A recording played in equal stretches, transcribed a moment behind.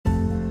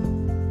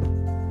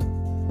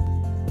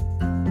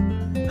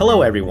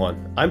Hello,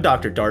 everyone. I'm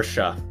Dr. Darsh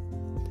Shah.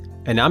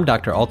 And I'm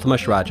Dr.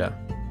 Altamash Raja.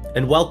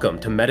 And welcome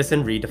to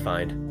Medicine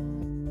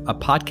Redefined, a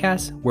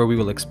podcast where we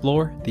will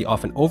explore the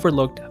often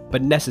overlooked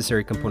but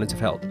necessary components of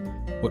health,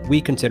 what we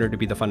consider to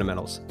be the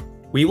fundamentals.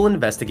 We will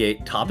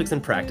investigate topics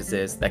and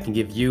practices that can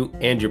give you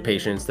and your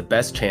patients the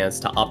best chance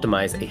to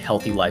optimize a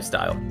healthy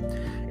lifestyle.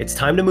 It's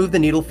time to move the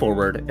needle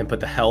forward and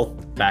put the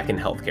health back in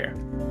healthcare.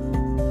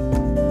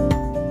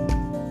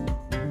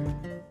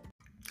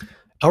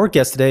 Our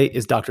guest today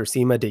is Dr.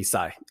 Seema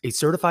Desai, a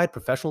certified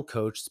professional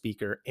coach,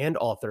 speaker, and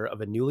author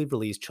of a newly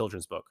released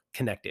children's book,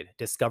 Connected: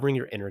 Discovering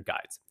Your Inner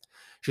Guides.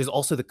 She is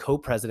also the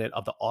co-president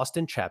of the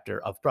Austin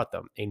chapter of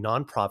Pratham, a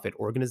nonprofit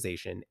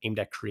organization aimed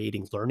at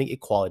creating learning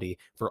equality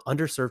for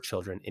underserved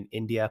children in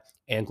India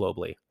and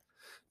globally.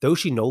 Though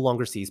she no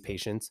longer sees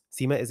patients,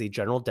 Seema is a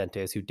general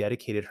dentist who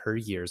dedicated her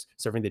years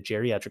serving the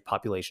geriatric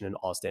population in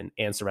Austin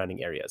and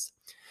surrounding areas.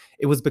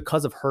 It was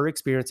because of her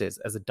experiences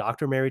as a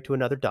doctor married to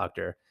another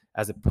doctor,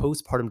 as a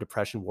postpartum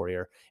depression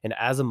warrior, and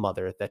as a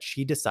mother that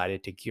she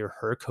decided to gear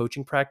her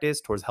coaching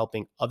practice towards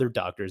helping other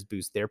doctors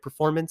boost their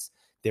performance,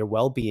 their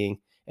well-being,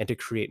 and to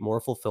create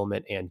more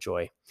fulfillment and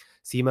joy.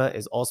 Seema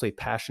is also a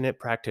passionate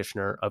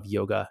practitioner of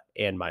yoga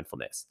and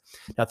mindfulness.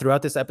 Now,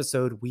 throughout this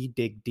episode, we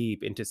dig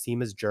deep into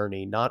Seema's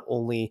journey, not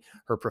only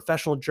her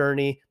professional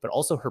journey, but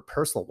also her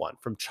personal one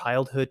from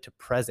childhood to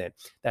present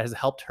that has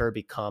helped her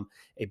become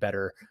a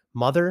better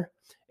mother,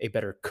 a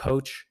better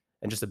coach,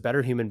 and just a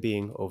better human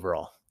being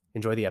overall.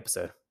 Enjoy the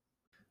episode.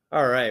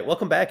 All right,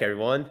 welcome back,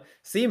 everyone.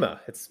 Seema,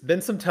 it's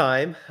been some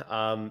time.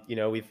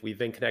 We've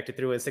been connected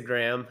through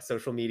Instagram,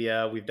 social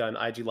media. We've done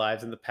IG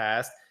Lives in the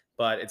past,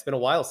 but it's been a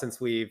while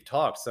since we've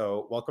talked.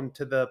 So welcome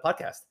to the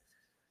podcast.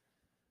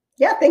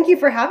 Yeah, thank you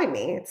for having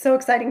me. It's so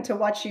exciting to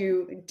watch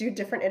you do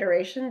different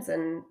iterations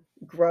and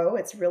grow.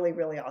 It's really,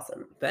 really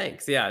awesome.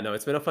 Thanks. Yeah, no,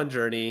 it's been a fun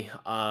journey.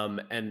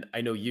 And I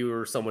know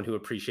you're someone who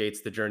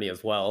appreciates the journey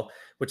as well,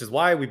 which is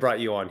why we brought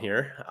you on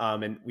here.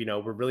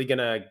 We're really going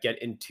to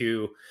get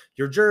into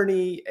your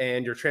journey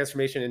and your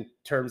transformation in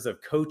terms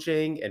of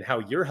coaching and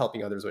how you're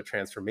helping others with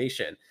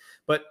transformation.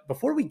 But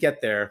before we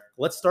get there,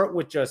 let's start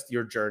with just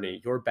your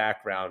journey, your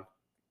background.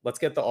 Let's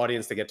get the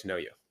audience to get to know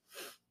you.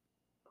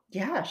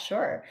 Yeah,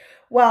 sure.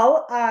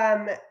 Well,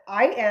 I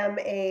am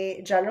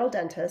a general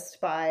dentist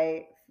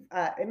by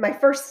my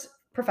first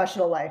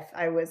professional life.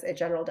 I was a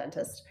general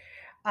dentist.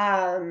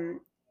 And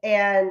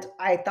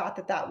I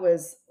thought that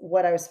was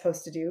what I was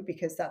supposed to do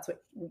because that's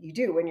what you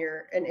do when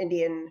you're an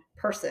Indian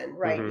person,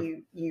 right? Mm-hmm.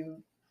 You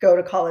go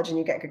to college and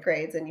you get good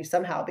grades and you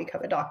somehow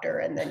become a doctor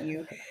and then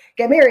you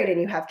get married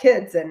and you have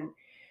kids. And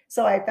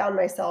so I found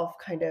myself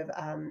kind of,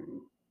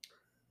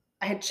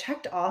 I had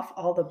checked off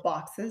all the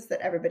boxes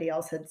that everybody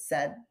else had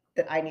said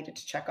that I needed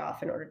to check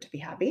off in order to be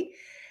happy.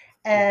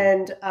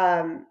 And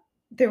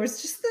there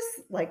was just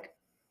this like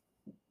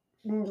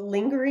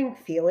lingering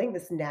feeling,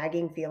 this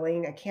nagging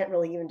feeling. I can't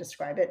really even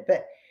describe it,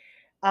 but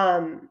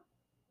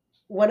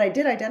when I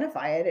did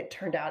identify it, it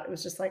turned out it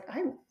was just like,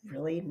 I'm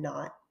really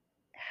not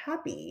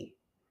happy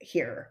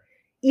here,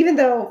 even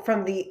though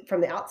from the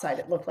outside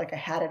it looked like I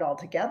had it all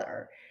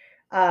together.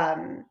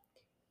 And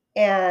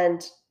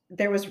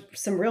there was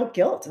some real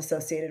guilt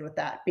associated with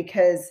that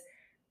because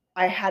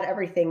I had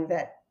everything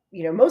that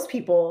most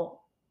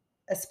people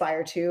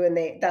aspire to,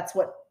 and that's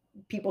what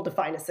people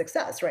define as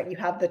success, right? You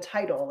have the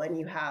title and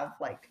you have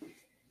like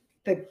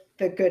the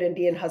good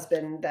Indian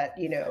husband that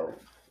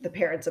the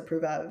parents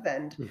approve of,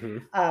 and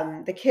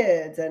the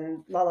kids,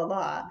 and la la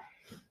la.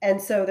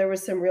 And so there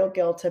was some real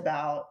guilt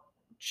about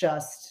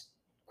just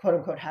quote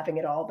unquote having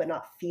it all, but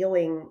not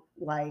feeling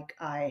like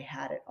I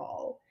had it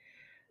all.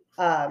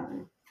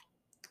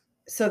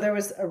 So there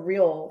was a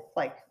real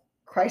like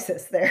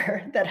crisis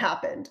there that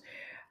happened.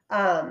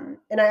 And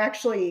I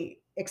actually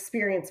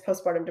experienced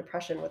postpartum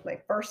depression with my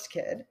first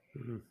kid,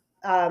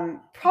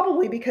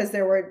 probably because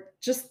there were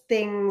just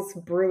things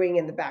brewing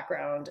in the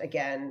background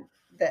again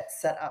that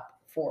set up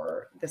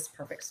for this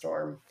perfect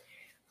storm.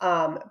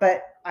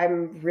 But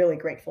I'm really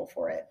grateful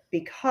for it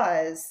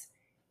because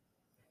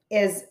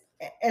as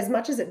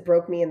much as it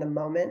broke me in the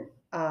moment,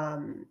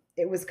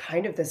 it was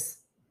kind of this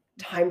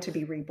time to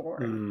be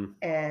reborn.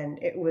 And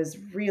it was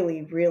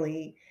really,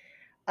 really,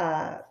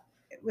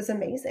 it was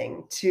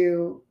amazing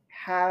to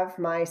have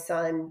my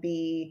son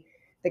be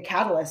the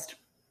catalyst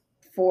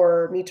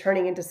for me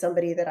turning into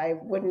somebody that I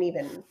wouldn't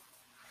even,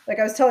 like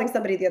I was telling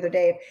somebody the other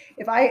day,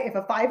 if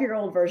a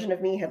 5-year-old version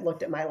of me had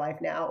looked at my life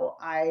now,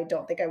 I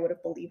don't think I would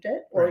have believed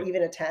it. Or right.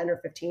 Even a 10 or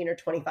 15 or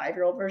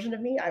 25-year-old version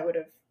of me, I would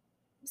have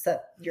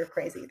said, you're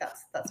crazy.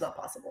 That's not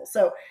possible.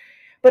 So,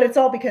 but it's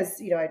all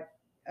because,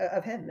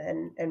 of him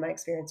and my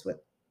experience with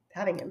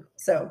having him.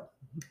 So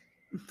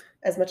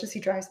as much as he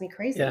drives me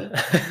crazy,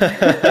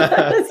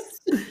 yeah.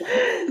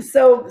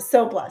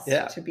 so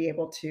blessed to be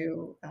able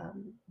to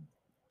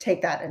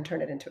take that and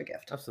turn it into a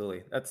gift.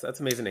 Absolutely. That's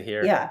amazing to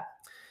hear. Yeah.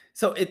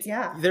 So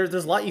there's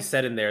a lot you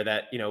said in there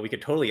that, we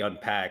could totally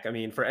unpack. I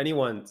mean, for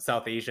anyone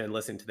South Asian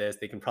listening to this,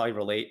 they can probably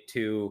relate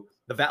to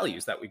the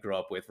values that we grew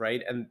up with,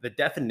 right? And the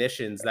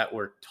definitions that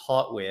we're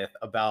taught with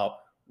about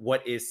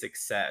what is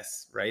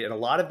success, right? And a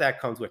lot of that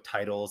comes with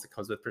titles, it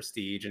comes with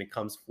prestige, and it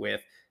comes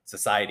with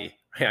society,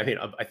 right? I mean,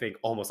 I think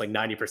almost like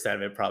 90%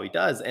 of it probably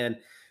does. And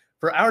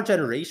for our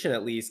generation,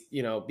 at least,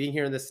 being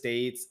here in the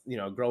States,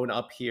 growing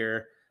up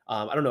here,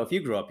 I don't know if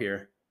you grew up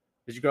here.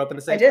 Did you grow up in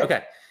the I States? did.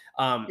 Okay.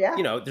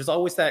 Yeah. There's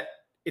always that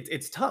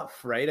it's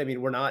tough, right? I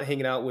mean, we're not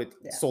hanging out with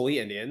Yeah. solely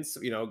Indians,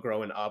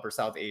 growing up, or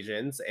South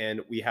Asians, and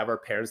we have our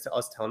parents to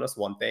us telling us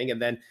one thing,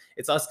 and then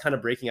it's us kind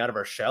of breaking out of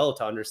our shell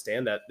to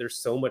understand that there's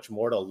so much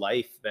more to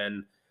life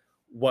than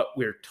what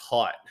we're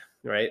taught,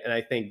 right? And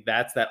I think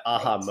that's that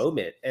aha Right.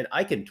 moment, and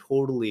I can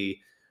totally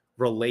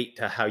relate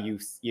to how you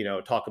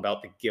talk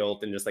about the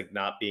guilt and just like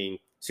not being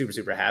super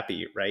super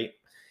happy, right?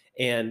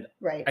 And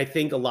Right. I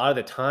think a lot of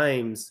the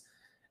times,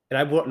 and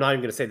I'm not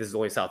even going to say this is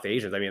only South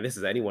Asians. I mean, this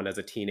is anyone as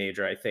a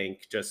teenager, I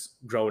think, just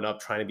growing up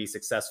trying to be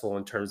successful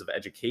in terms of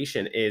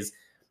education, is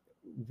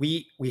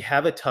we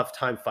have a tough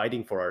time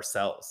fighting for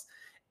ourselves.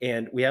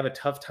 And we have a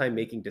tough time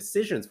making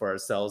decisions for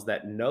ourselves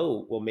that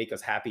will make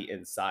us happy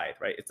inside,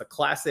 right? It's a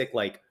classic,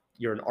 like,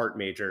 you're an art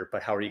major,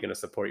 but how are you going to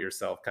support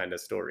yourself kind of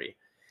story.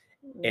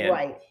 And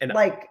Right. and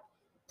Like,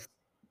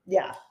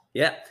 yeah.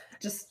 yeah,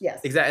 Just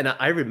yes. exactly. And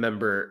I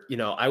remember,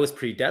 I was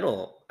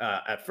pre-dental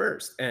at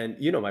first, and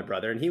my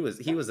brother, and he was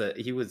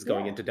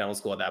going Yeah. into dental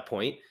school at that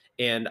point.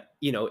 And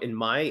in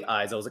my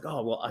eyes, I was like,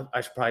 oh well,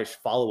 I should probably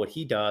follow what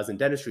he does, and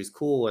dentistry is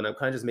cool. And I'm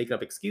kind of just making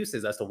up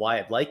excuses as to why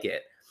I'd like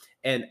it.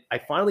 And I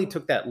finally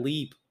took that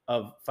leap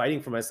of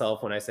fighting for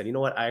myself when I said, you know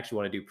what, I actually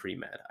want to do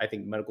pre-med. I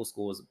think medical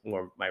school is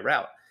more my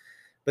route.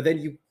 But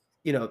then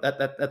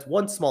that's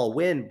one small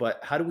win,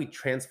 but how do we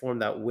transform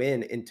that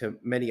win into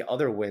many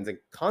other wins, and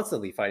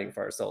constantly fighting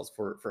for ourselves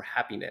for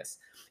happiness?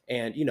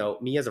 And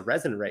me as a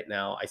resident right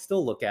now, I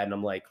still look at it and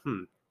I'm like,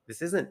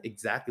 this isn't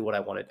exactly what I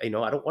wanted. I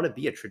don't want to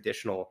be a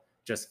traditional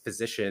just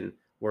physician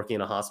working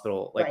in a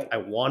hospital. Like, Right. I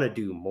want to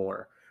do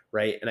more,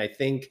 right? And I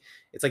think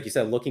it's like you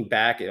said, looking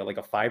back, like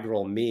a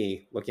 5-year-old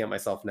me looking at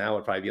myself now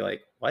would probably be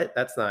like, what?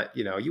 That's not,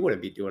 you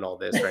wouldn't be doing all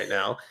this right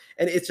now.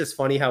 And it's just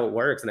funny how it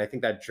works. And I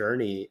think that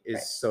journey is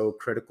Right. so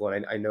critical.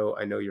 And I know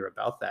you're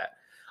about that.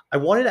 I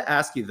wanted to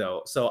ask you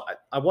though. So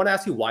I want to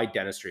ask you, why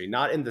dentistry,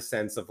 not in the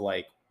sense of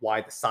like,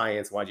 why the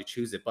science, why'd you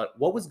choose it, but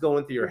what was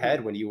going through your Mhm.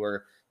 head when you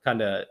were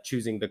kind of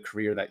choosing the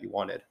career that you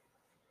wanted?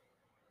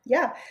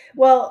 Yeah.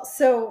 Well,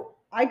 so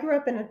I grew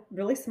up in a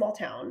really small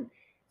town.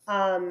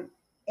 Um,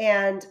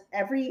 and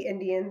every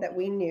Indian that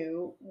we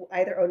knew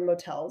either owned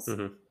motels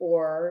Hmm.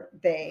 or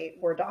they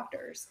were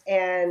doctors.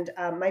 And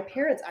my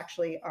parents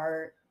actually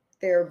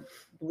they're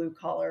blue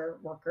collar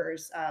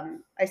workers.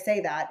 I say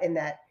that in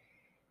that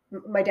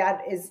my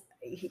dad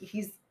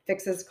he's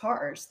fixes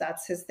cars.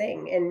 That's his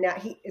thing. And now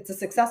it's a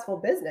successful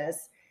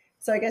business.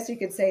 So I guess you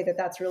could say that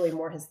that's really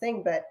more his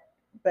thing, but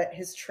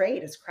his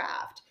trade, his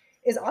craft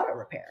is auto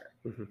repair.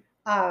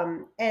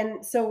 Hmm.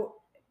 And so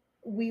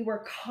we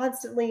were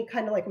constantly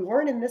kind of like, we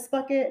weren't in this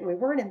bucket and we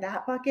weren't in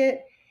that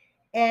bucket.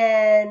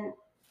 And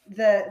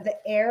the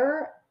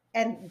air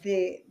and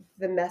the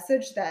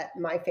message that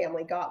my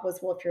family got was,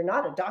 well, if you're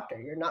not a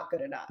doctor, you're not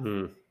good enough.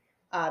 Mm.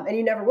 And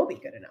you never will be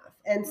good enough.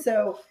 And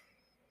so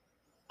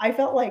I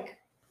felt like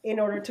in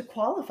order to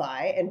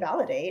qualify and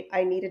validate,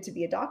 I needed to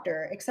be a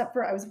doctor, except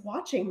for I was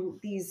watching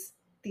these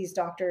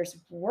doctors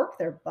work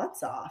their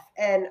butts off.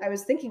 And I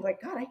was thinking,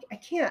 like, God, I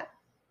can't,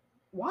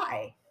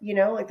 why?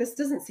 Like, this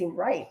doesn't seem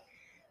right.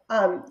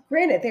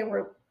 Granted, they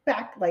were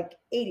back like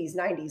 80s,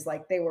 90s,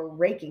 like they were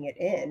raking it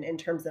in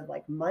terms of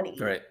like money.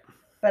 Right.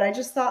 But I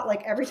just thought,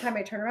 like, every time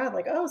I turn around,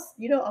 like, oh,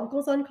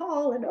 uncle's on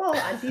call, and oh,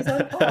 auntie's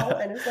on call.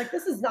 And it's like,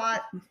 this is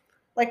not,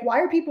 like, why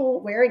are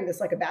people wearing this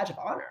like a badge of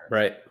honor?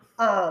 Right.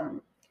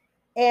 Um,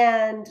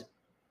 and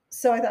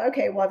so I thought,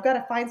 okay, well, I've got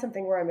to find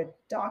something where I'm a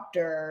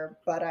doctor,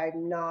 but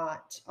I'm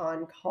not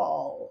on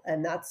call.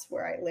 And that's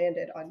where I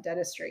landed on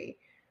dentistry.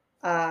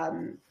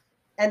 Um,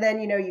 and then,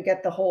 you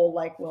get the whole,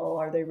 like, well,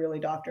 are they really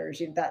doctors?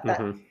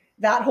 Hmm.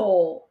 That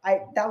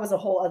was a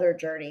whole other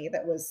journey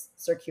that was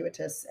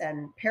circuitous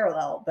and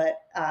parallel, but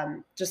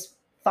just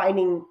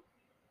finding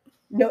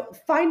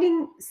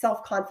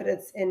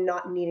self-confidence in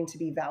not needing to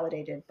be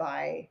validated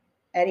by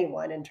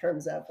anyone in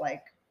terms of,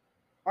 like,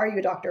 are you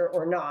a doctor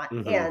or not?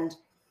 Hmm. And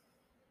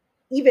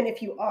even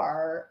if you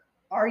are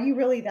you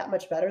really that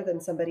much better than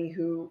somebody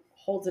who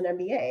holds an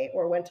MBA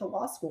or went to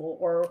law school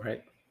or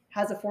Right.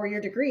 has a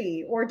 4-year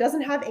degree or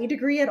doesn't have a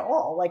degree at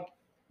all? Like,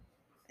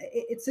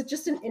 it's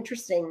just an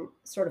interesting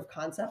sort of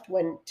concept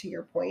when, to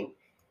your point,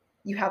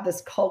 you have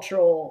this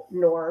cultural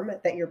norm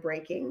that you're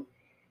breaking.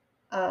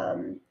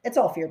 It's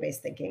all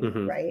fear-based thinking,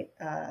 Hmm. right?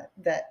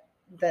 That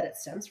it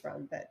stems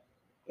from, but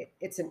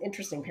it's an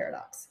interesting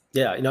paradox.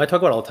 Yeah, I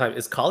talk about it all the time.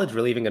 Is college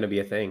really even going to be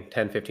a thing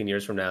 10, 15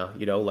 years from now?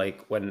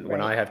 Like when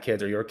I Right. have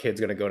kids, or your kid's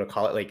going to go to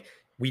college, like,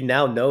 we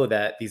now know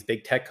that these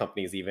big tech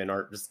companies even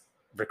are just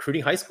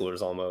recruiting high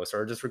schoolers almost,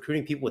 or just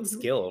recruiting people with Mhm.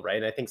 skill, right?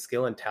 And I think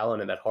skill and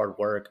talent and that hard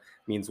work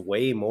means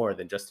way more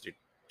than just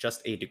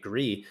a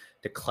degree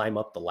to climb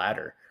up the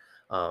ladder.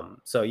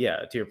 So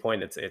yeah, to your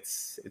point,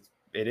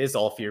 it is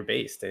all fear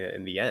based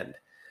in the end.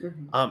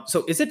 Mhm.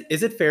 So is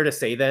it fair to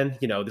say then,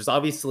 there's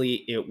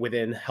obviously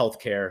within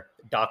healthcare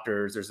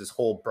doctors, there's this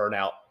whole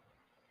burnout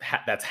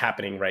that's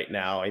happening right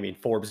now. I mean,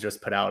 Forbes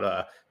just put out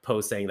a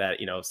post saying that,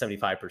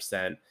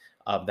 75%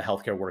 of the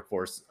healthcare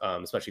workforce,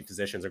 especially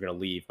physicians, are going to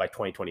leave by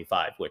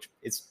 2025, which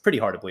is pretty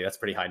hard to believe. That's a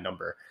pretty high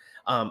number.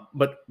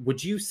 But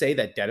would you say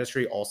that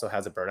dentistry also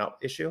has a burnout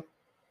issue?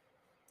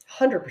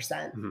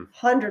 100%, Mm-hmm.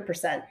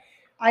 100%.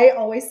 I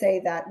always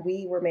say that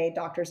we were made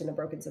doctors in a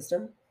broken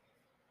system.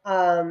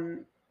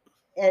 And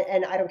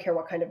I don't care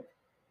what kind of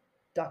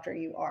doctor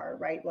you are,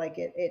 right? Like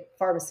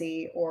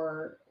pharmacy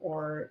or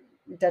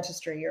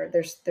dentistry, or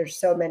there's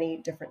so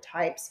many different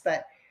types,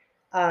 but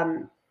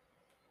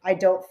I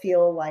don't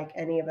feel like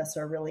any of us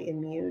are really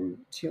immune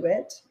to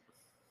it.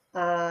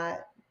 I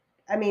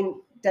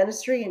mean,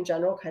 dentistry in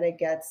general kind of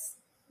gets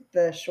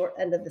the short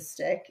end of the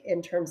stick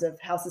in terms of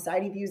how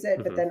society views it,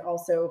 but Mm-hmm. then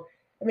also,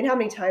 I mean, how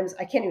many times,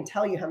 I can't even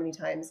tell you how many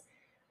times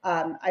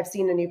I've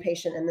seen a new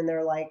patient and then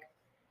they're like,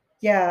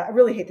 yeah, I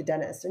really hate the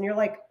dentist. And you're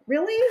like,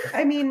 really?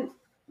 I mean,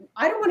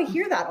 I don't want to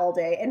hear that all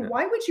day. And Yeah.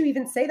 why would you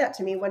even say that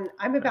to me when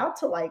I'm about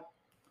to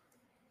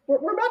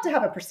we're about to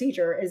have a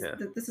procedure? Yeah.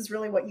 This is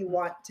really what you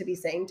want to be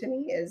saying to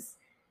me, is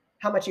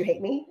how much you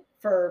hate me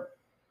for,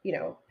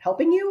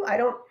 helping you? I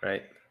don't,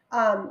 Right.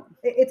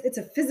 it's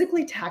a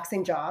physically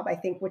taxing job, I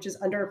think, which is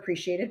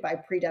underappreciated by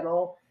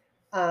pre-dental,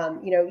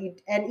 and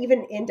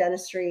even in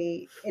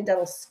dentistry, in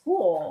dental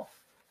school,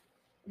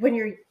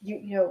 when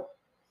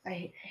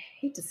I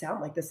hate to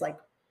sound like this, like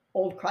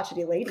old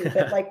crotchety lady,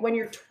 but like when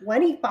you're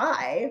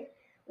 25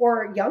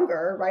 or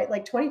younger, right?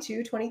 Like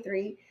 22,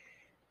 23,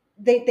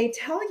 they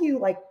tell you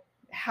like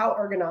how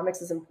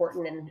ergonomics is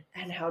important,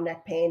 and how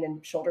neck pain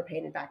and shoulder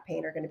pain and back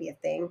pain are going to be a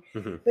thing.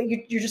 Mm-hmm. But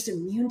you're just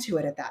immune to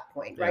it at that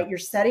point, right? Yeah. You're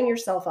setting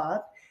yourself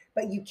up,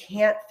 but you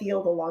can't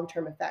feel the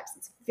long-term effects.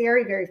 It's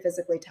very, very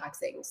physically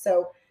taxing.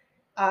 So,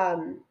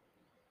 there's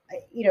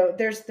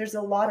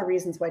a lot of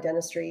reasons why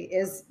dentistry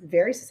is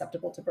very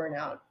susceptible to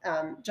burnout,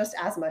 just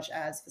as much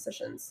as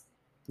physicians.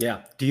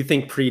 Yeah. Do you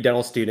think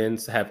pre-dental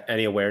students have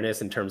any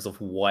awareness in terms of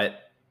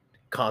what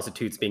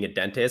constitutes being a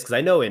dentist? Because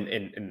I know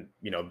in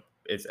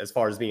as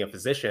far as being a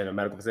physician, a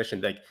medical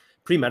physician, like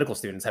pre-medical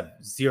students have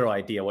zero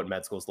idea what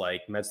med school is like.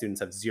 Med students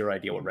have zero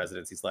idea what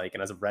residency is like.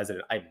 And as a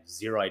resident, I have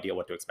zero idea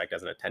what to expect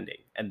as an attending.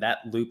 And that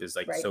loop is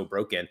like Right. so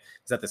broken.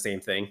 Is that the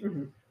same thing?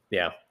 Mm-hmm.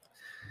 Yeah.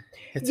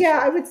 Yeah,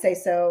 I would say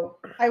so.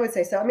 I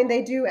mean,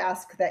 they do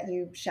ask that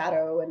you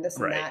shadow and this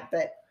and Right. that,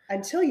 but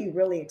until you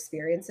really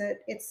experience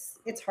it, it's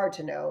hard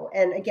to know.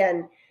 And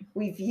again,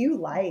 we view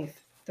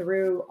life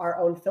through our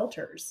own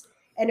filters.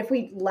 And if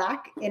we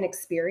lack an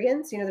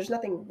experience, there's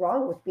nothing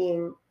wrong with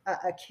being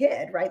a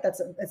kid, right? That's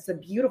a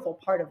beautiful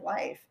part of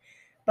life.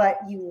 But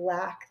you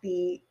lack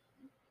the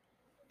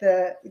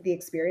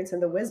experience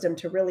and the wisdom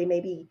to really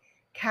maybe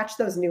catch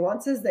those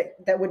nuances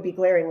that would be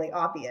glaringly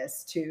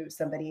obvious to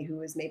somebody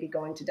who is maybe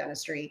going to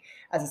dentistry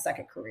as a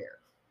second career.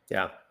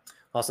 Yeah.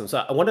 Awesome. So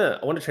I want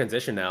to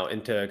transition now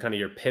into kind of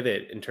your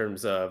pivot in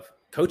terms of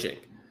coaching.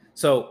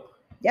 So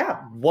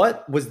yeah,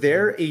 what was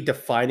there a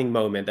defining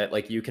moment that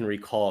like you can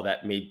recall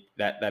that made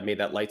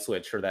that light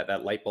switch, or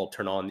that light bulb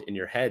turn on in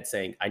your head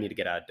saying, I need to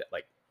get out of,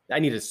 like, I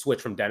need to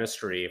switch from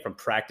dentistry, from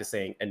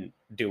practicing and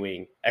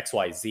doing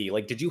XYZ?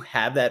 Like, did you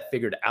have that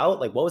figured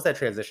out? Like, what was that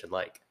transition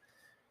like?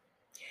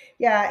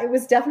 Yeah, it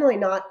was definitely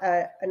not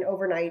an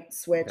overnight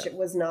switch. Okay. It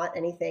was not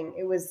anything.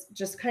 It was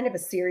just kind of a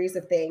series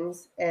of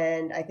things.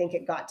 And I think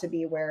it got to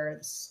be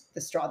where the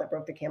straw that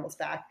broke the camel's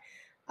back.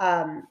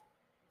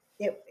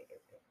 It,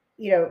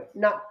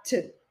 not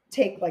to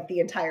take like the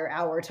entire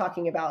hour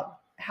talking about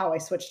how I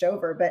switched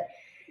over, but,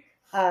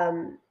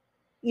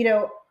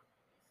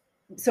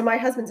 so my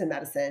husband's in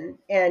medicine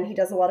and he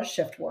does a lot of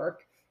shift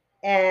work.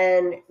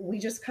 And we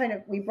just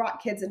we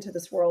brought kids into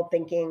this world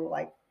thinking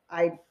like,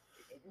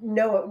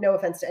 no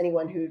offense to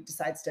anyone who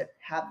decides to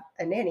have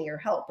a nanny or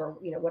help or,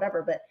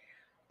 whatever, but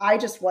I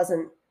just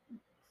wasn't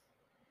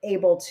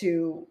able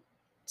to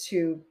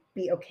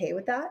be okay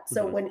with that.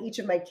 So Mm-hmm. when each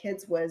of my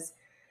kids was,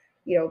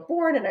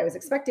 born and I was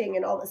expecting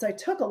and all this, so I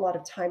took a lot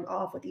of time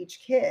off with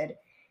each kid,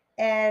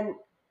 and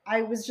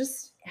I was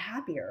just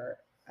happier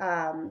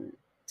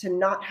to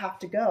not have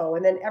to go.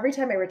 And then every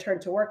time I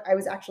returned to work, I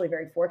was actually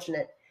very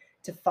fortunate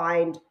to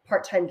find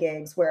part-time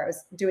gigs where I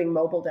was doing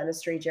mobile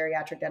dentistry,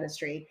 geriatric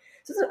dentistry.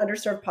 So it's an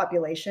underserved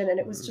population, and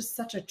it was just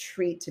such a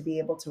treat to be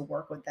able to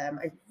work with them.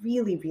 I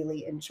really,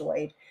 really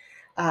enjoyed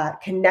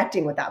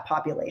connecting with that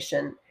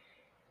population.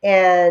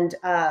 And,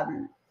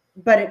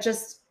 but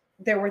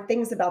there were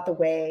things about the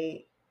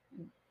way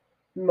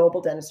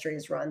mobile dentistry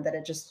is run that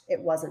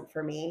it wasn't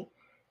for me.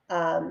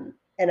 And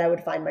I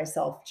would find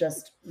myself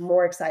just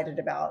more excited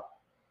about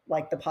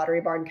like the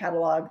Pottery Barn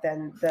catalog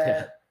than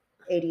the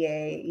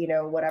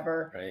ADA,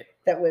 whatever Right.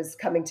 that was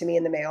coming to me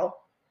in the mail.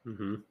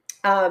 Mm-hmm.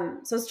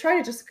 So I was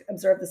trying to just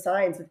observe the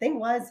signs. The thing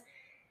was,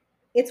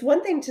 it's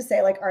one thing to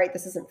say like, all right,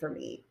 this isn't for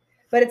me,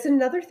 but it's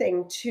another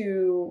thing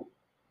to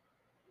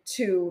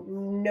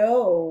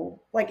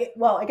know, like,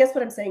 I guess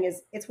what I'm saying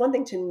is it's one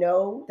thing to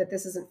know that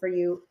this isn't for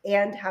you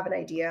and have an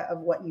idea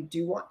of what you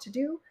do want to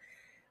do.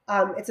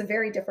 It's a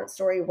very different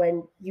story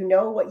when you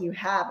know what you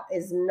have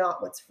is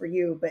not what's for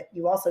you, but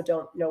you also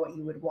don't know what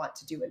you would want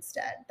to do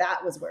instead.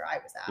 That was where I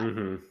was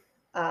Hmm.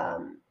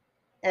 at.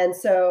 And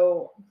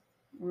so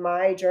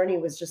my journey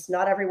was just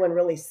not everyone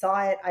really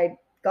saw it. I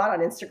got on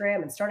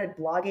Instagram and started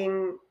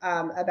blogging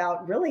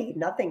about really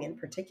nothing in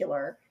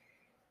particular.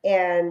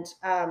 And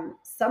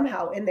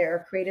somehow in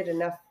there created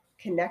enough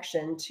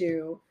connection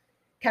to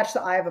catch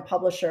the eye of a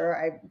publisher.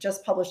 I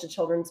just published a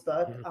children's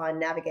book on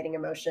navigating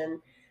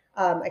emotion.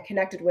 I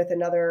connected with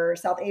another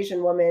South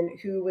Asian woman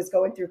who was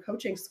going through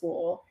coaching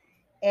school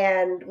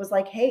and was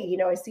like, hey,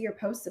 I see your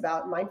posts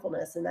about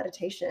mindfulness and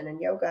meditation and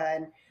yoga.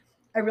 And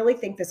I really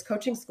think this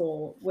coaching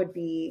school would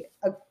be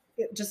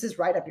it just is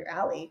right up your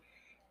alley.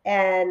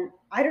 And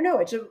I don't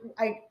know,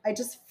 I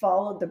just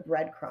followed the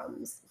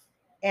breadcrumbs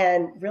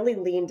and really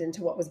leaned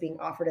into what was being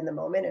offered in the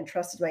moment and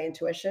trusted my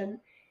intuition.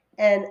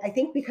 And I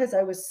think because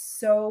I was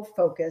so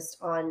focused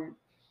on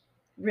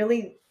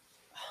really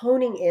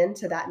honing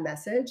into that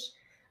message,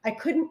 I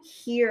couldn't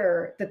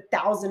hear the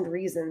thousand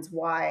reasons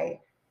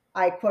why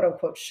I quote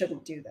unquote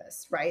shouldn't do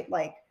this, right?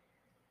 Like,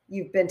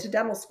 you've been to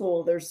dental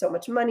school, there's so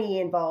much money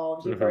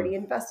involved, you've Hmm. already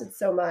invested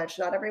so much,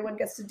 not everyone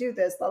gets to do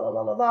this, la la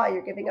la la la,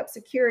 you're giving up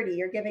security,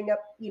 you're giving up,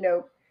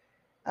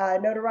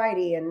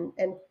 notoriety and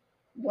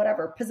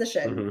whatever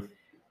position.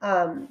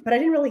 Hmm. But I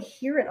didn't really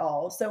hear it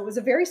all. So it was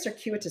a very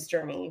circuitous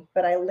journey,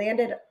 but I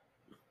landed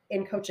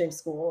in coaching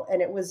school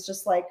and it was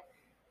just like,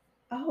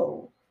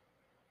 oh,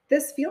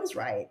 this feels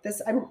right.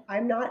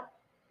 I'm not,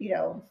 you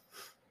know,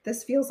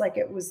 this feels like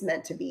it was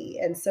meant to be.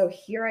 And so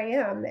here I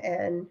am,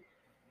 and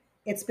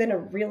it's been a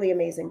really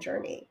amazing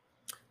journey.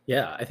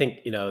 Yeah, I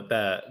think,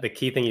 the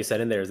key thing you said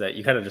in there is that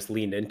you kind of just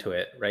leaned into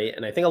it, right?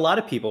 And I think a lot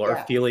of people are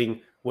Yeah.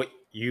 feeling what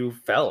you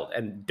felt,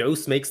 and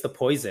dose makes the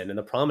poison. And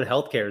the problem in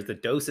healthcare is the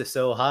dose is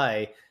so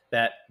high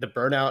that the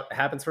burnout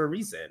happens for a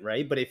reason,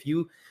 right? But if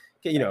you,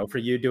 Right. for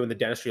you doing the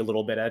dentistry a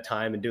little bit at a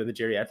time and doing the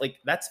geriatric, like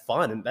that's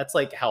fun. And that's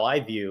like how I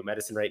view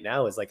medicine right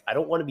now is like, I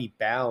don't want to be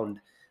bound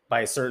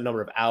by a certain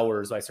number of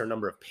hours, by a certain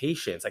number of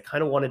patients. I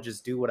kind of want to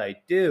just do what I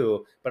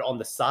do, but on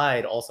the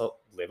side also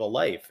live a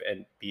life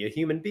and be a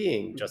human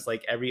being, just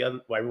like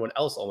everyone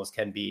else almost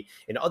can be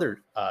in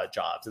other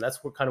jobs. And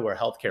that's where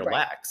healthcare Right.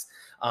 lacks.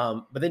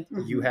 But then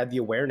you Hmm. had the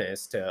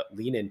awareness to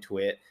lean into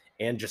it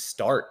and just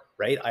start,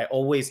 right? I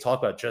always talk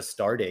about just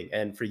starting.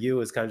 And for you,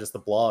 it's kind of just the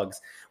blogs.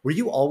 Were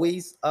you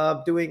always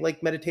doing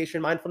like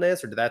meditation,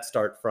 mindfulness, or did that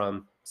start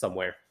from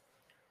somewhere?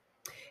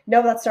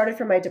 No, that started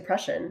from my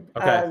depression.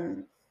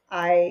 Okay.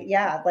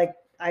 Yeah, like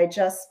I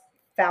just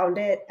found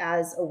it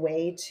as a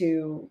way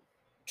to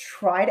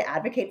try to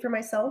advocate for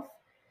myself.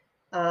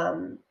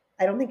 Um,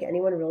 I don't think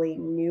anyone really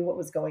knew what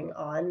was going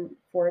on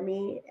for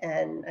me,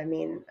 and I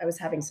mean, I was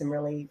having some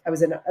really, I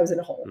was in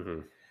a hole. Hmm.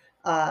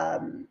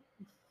 Um,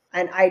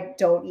 and I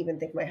don't even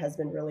think my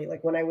husband really,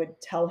 like, when I would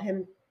tell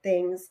him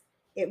things,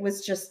 it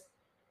was just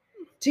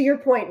to your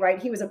point, right?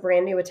 He was a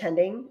brand new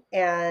attending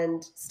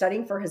and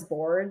studying for his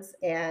boards,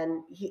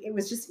 and it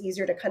was just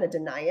easier to kind of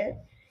deny it.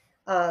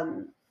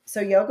 So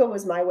yoga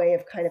was my way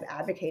of kind of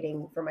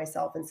advocating for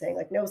myself and saying,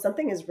 like, no,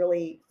 something is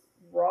really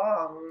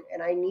wrong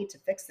and I need to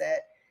fix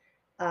it.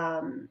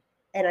 Um,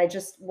 and I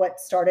just,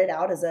 what started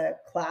out as a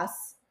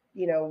class,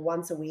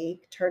 once a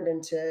week turned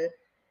into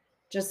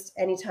just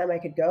anytime I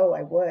could go,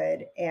 I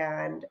would.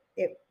 And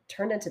it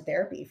turned into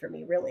therapy for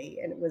me, really.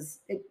 And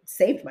it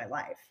saved my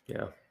life.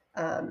 Yeah.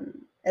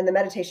 And the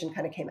meditation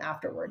kind of came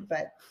afterward,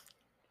 but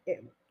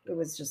it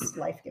was just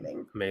life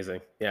giving. Amazing.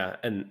 Yeah.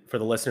 And for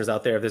the listeners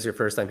out there, if this is your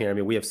first time here, I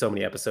mean, we have so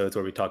many episodes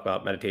where we talk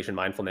about meditation,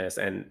 mindfulness,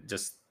 and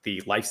just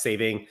the life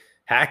saving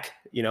hack.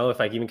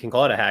 If I even can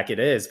call it a hack, it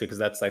is, because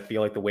that's, I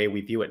feel like, the way we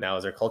view it now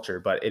as our culture.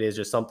 But it is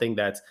just something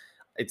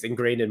it's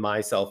ingrained in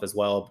myself as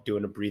well,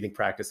 doing a breathing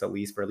practice at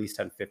least for at least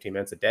 10, 15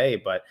 minutes a day.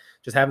 But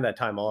just having that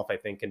time off, I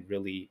think, can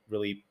really,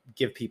 really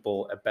give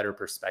people a better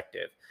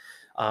perspective.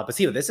 But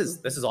Siva, this is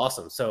Mhm.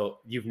 awesome. So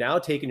you've now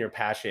taken your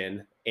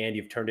passion and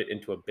you've turned it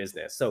into a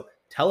business. So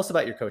tell us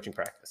about your coaching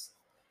practice.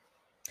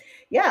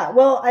 Yeah,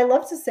 well, I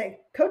love to say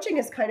coaching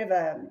is kind of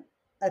a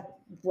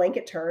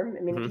blanket term.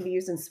 I mean, it Hmm. can be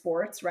used in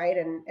sports, right?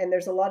 And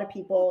there's a lot of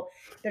people.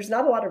 There's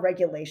not a lot of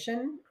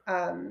regulation.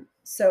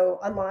 So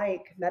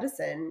unlike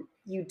medicine,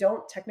 you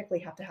don't technically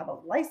have to have a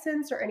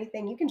license or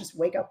anything. You can just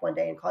wake up one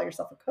day and call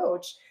yourself a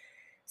coach.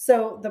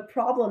 So the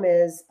problem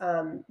is,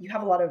 you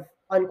have a lot of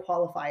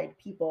unqualified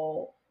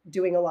people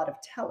doing a lot of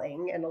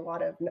telling and a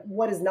lot of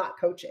what is not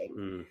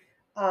coaching.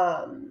 Mm.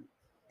 Um,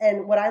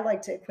 and what I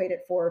like to equate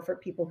it for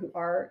people who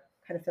are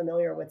kind of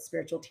familiar with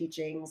spiritual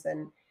teachings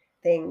and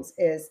things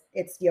is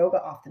it's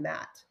yoga off the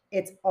mat.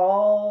 It's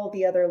all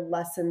the other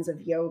lessons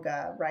of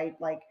yoga, right?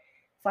 Like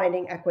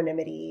finding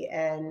equanimity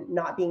and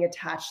not being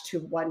attached to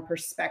one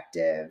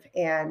perspective,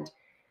 and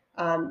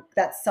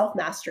that self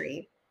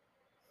mastery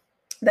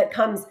that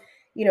comes.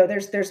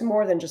 There's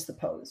more than just the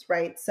pose,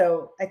 right?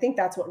 So I think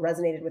that's what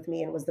resonated with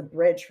me and was the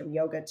bridge from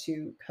yoga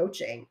to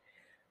coaching.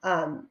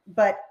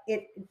 But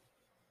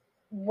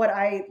what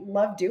I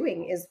love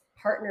doing is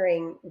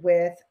partnering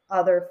with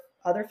other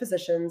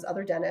physicians,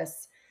 other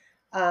dentists,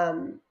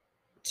 um,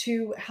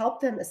 to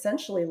help them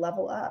essentially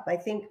level up. I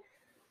think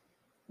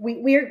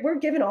we're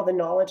given all the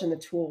knowledge and the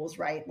tools,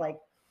 right? Like,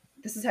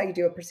 this is how you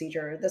do a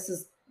procedure.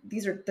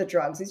 These are the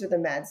drugs. These are the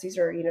meds. These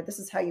are, this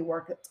is how you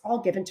work. It's all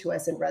given to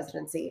us in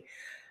residency.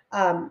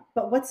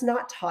 But what's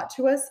not taught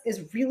to us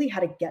is really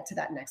how to get to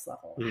that next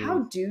level.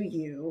 How do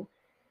you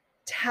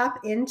tap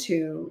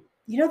into,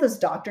 those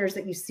doctors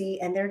that you see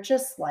and they're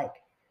just like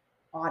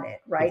on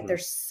it, right? They're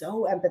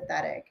so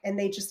empathetic and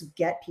they just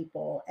get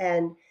people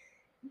and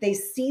they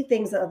see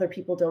things that other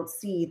people don't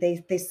see.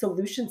 They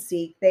solution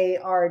seek. They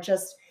are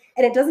just,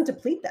 and it doesn't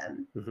deplete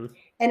them.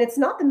 And it's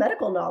not the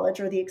medical knowledge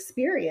or the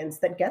experience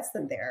that gets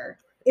them there.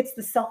 It's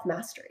the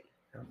self-mastery,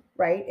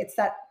 right? It's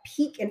that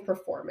peak in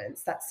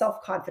performance, that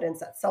self-confidence,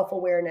 that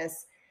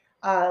self-awareness,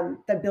 the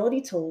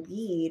ability to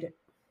lead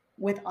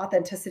with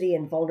authenticity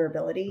and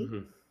vulnerability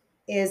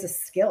is a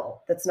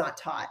skill that's not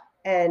taught.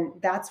 And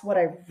that's what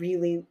I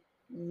really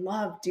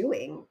love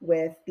doing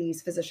with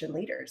these physician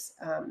leaders,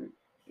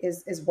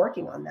 is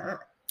working on that.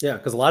 Yeah,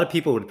 because a lot of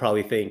people would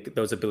probably think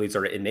those abilities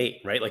are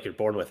innate, right? Like you're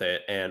born with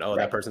it and, oh,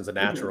 that person's a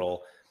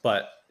natural.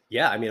 But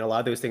yeah, I mean, a lot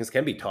of those things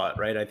can be taught,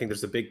 right? I think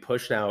there's a big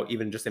push now,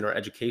 even just in our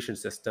education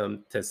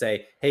system, to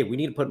say, hey, we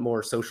need to put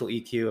more social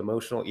EQ,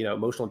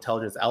 emotional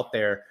intelligence out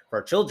there for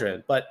our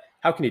children. But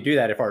how can you do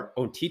that if our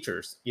own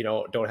teachers,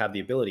 don't have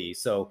the ability?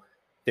 So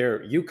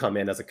there you come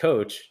in as a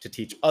coach to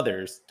teach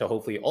others to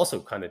hopefully also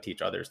kind of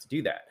teach others to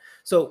do that.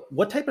 So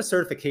what type of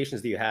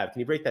certifications do you have? Can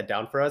you break that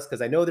down for us?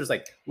 Because I know there's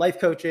like life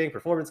coaching,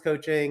 performance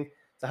coaching.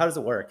 So how does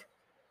it work?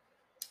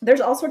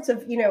 There's all sorts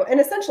of, and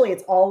essentially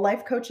it's all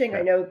life coaching. Okay.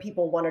 I know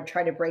people want to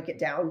try to break it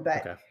down,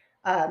 but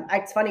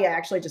it's funny. I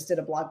actually just did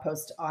a blog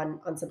post on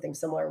something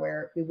similar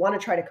where we want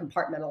to try to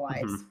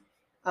compartmentalize,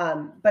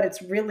 but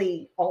it's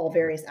really all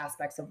various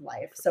aspects of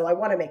life. So I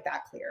want to make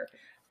that clear.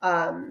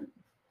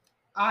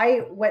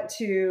 I went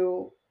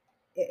to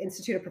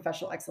Institute of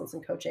Professional Excellence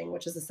in Coaching,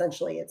 which is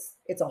essentially it's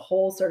a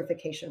whole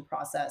certification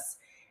process.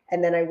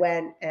 And then I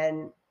went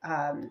and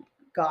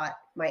got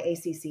my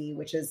ACC,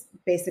 which is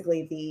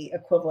basically the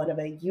equivalent of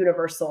a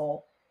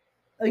universally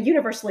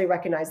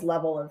recognized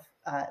level of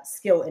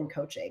skill in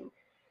coaching.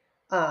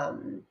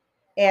 And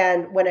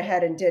went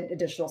ahead and did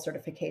additional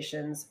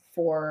certifications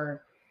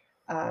for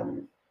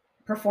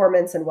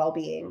performance and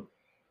well-being.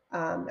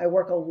 I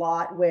work a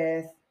lot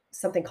with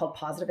something called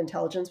positive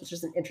intelligence, which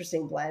is an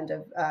interesting blend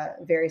of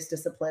various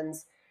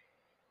disciplines,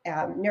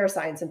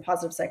 neuroscience and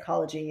positive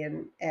psychology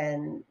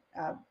and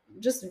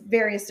just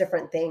various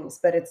different things.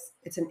 But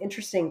it's an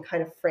interesting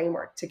kind of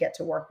framework to get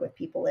to work with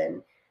people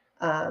in,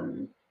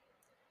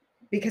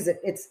 because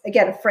it's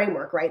again a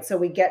framework, right?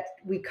 So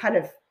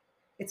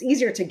it's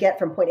easier to get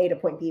from point A to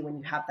point B when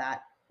you have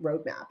that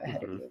roadmap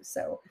ahead of you.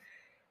 So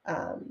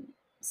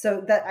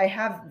that I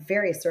have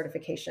various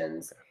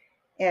certifications,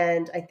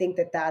 and I think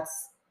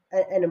that's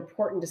an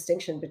important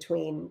distinction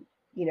between,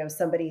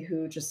 somebody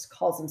who just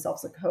calls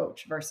themselves a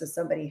coach versus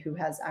somebody who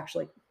has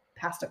actually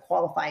passed a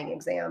qualifying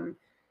exam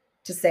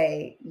to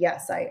say,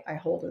 yes, I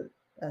hold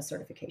a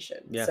certification.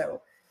 Yeah.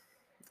 So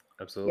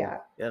absolutely. Yeah.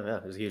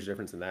 There's a huge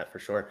difference in that for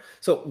sure.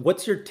 So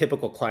what's your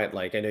typical client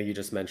like? I know you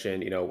just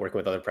mentioned, working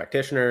with other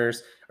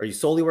practitioners. Are you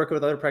solely working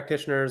with other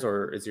practitioners,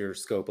 or is your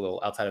scope a little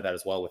outside of that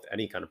as well with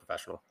any kind of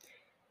professional?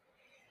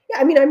 Yeah.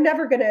 I mean,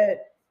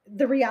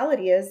 the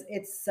reality is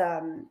it's,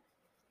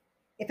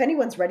 if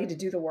anyone's ready to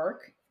do the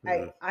work,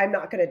 I'm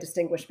not going to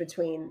distinguish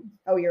between,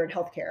 oh, you're in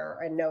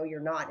healthcare and no, you're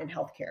not in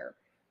healthcare.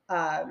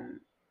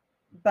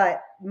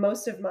 But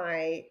most of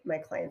my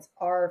clients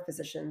are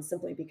physicians,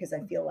 simply because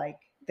I feel like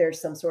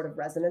there's some sort of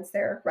resonance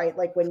there, right?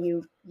 Like when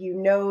you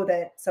know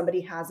that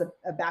somebody has a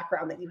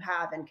background that you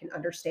have and can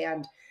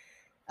understand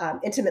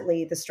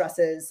intimately the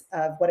stresses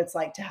of what it's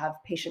like to have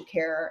patient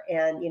care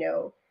and,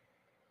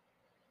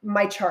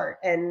 my chart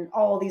and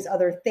all these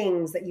other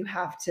things that you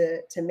have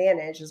to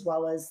manage, as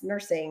well as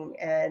nursing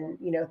and,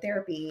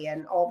 therapy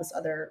and all this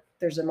other,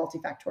 there's a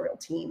multifactorial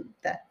team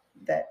that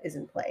is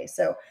in play.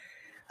 So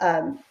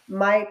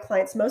my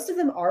clients, most of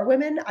them are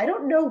women. I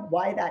don't know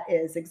why that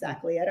is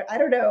exactly. I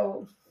don't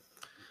know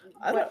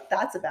what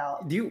that's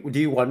about. Do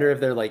you wonder if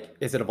they're like,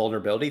 is it a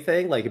vulnerability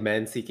thing? Like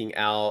men seeking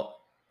out,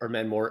 or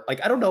men more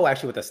like, I don't know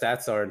actually what the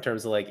stats are in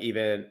terms of like,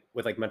 even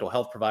with like mental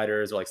health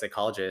providers or like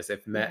psychologists,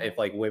 if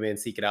like women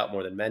seek it out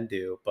more than men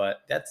do, but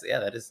that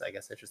is, I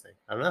guess, interesting.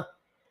 I don't know.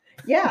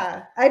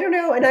 Yeah, I don't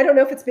know. And I don't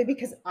know if it's maybe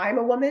because I'm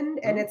a woman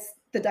and it's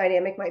the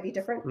dynamic might be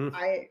different.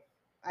 I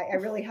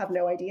really have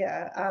no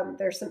idea.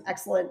 There's some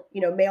excellent,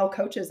 male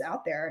coaches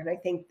out there. And I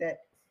think that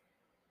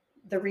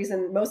the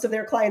reason most of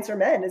their clients are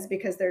men is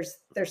because there's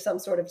some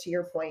sort of, to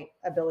your point,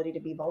 ability to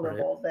be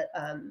vulnerable. Right.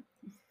 But,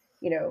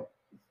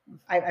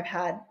 I've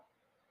had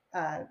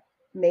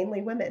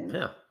mainly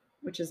women,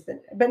 which has been,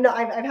 but no,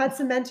 I've had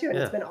some men too, and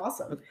it's been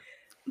awesome.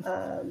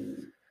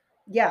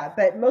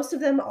 But most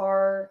of them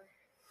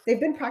they've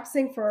been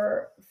practicing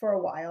for a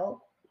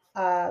while,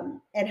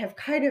 and have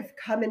kind of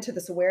come into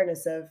this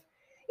awareness of,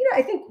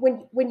 I think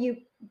when you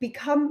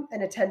become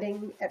an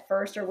attending at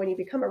first, or when you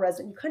become a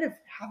resident, you kind of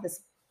have this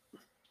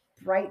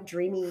bright,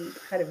 dreamy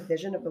kind of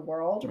vision of the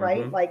world,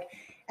 right? Like,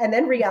 And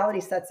then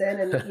reality sets in,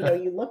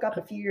 and you look up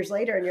a few years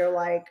later and you're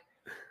like,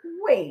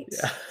 wait,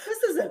 Yeah.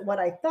 this isn't what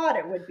I thought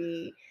it would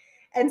be.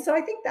 And so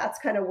I think that's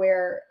kind of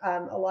where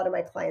a lot of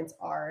my clients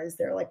are, is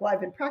they're like, well,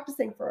 I've been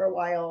practicing for a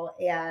while,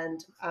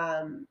 and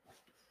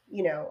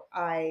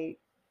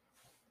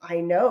I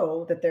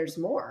know that there's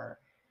more.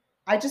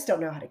 I just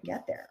don't know how to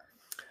get there.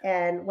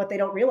 And what they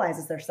don't realize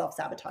is they're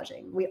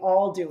self-sabotaging. We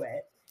all do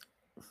it.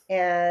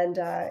 And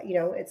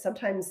it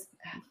sometimes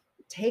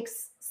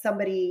takes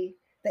somebody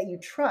that you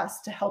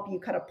trust to help you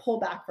kind of pull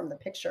back from the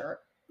picture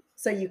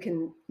so you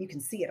can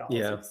see it all. So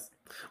Yeah. it's,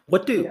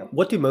 What you do know,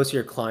 what do most of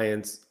your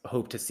clients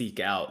hope to seek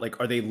out? Like,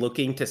 are they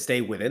looking to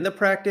stay within the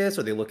practice?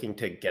 Are they looking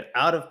to get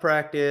out of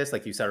practice?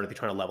 Like you said, are they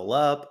trying to level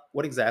up?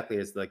 What exactly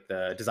is like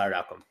the desired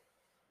outcome?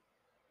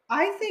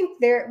 I think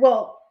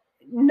well,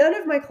 none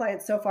of my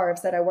clients so far have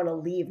said I want to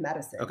leave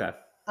medicine. Okay.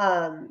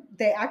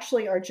 They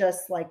actually are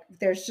just like,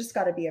 there's just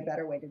got to be a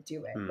better way to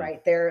do it, Hmm.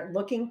 right? They're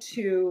looking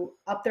to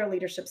up their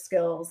leadership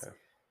skills, Okay.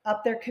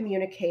 up their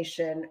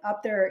communication,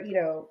 up their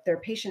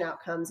patient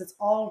outcomes. It's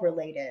all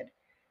related.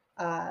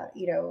 Uh,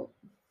 you know,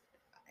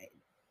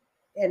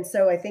 and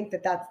so I think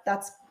that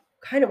that's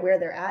kind of where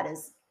they're at,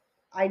 is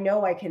I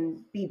know I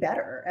can be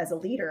better as a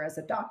leader, as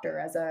a doctor,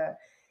 as a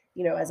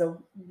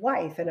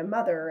wife and a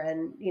mother,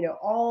 and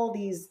all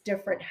these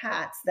different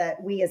hats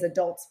that we as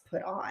adults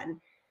put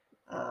on.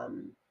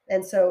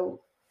 And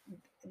so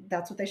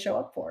that's what they show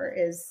up for,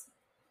 is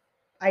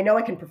I know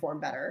I can perform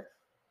better.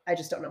 I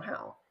just don't know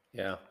how.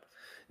 Yeah.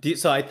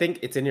 So I think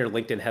it's in your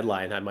LinkedIn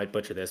headline. I might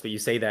butcher this, but you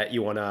say that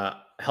you want to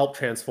help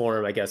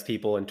transform, I guess,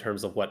 people in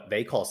terms of what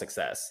they call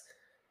success.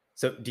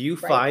 So do you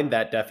Right. find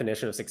that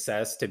definition of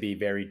success to be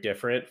very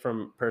different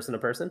from person to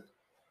person?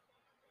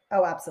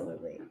 Oh,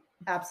 absolutely.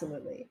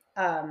 Absolutely.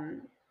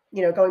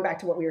 Going back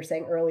to what we were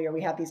saying earlier,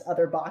 we have these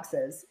other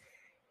boxes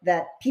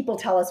that people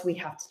tell us we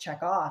have to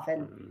check off.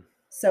 And Mm,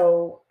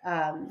 so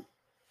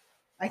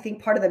I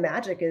think part of the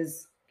magic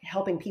is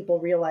helping people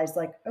realize,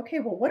 like, okay,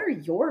 well, what are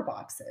your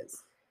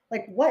boxes?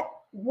 Like,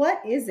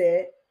 what is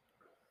it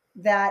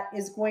that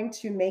is going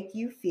to make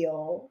you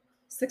feel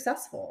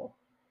successful?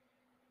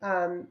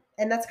 And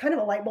that's kind of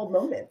a light bulb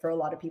moment for a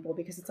lot of people,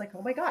 because it's like,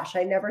 oh my gosh,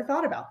 I never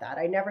thought about that.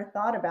 I never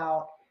thought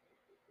about,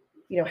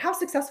 how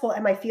successful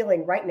am I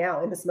feeling right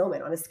now in this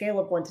moment on a scale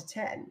of 1 to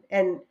 10?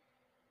 And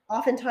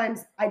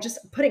oftentimes, I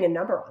just putting a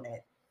number on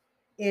it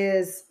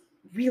is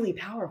really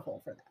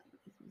powerful for them.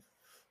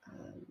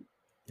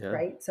 yeah.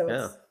 Right? So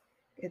Yeah.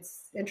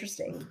 it's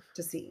interesting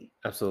to see.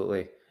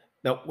 Absolutely.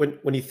 Now,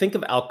 when you think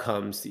of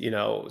outcomes,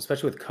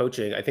 especially with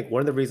coaching, I think one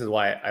of the reasons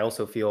why I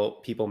also feel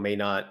people may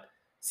not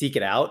seek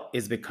it out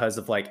is because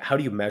of like, how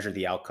do you measure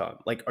the outcome?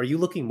 Like, are you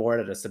looking more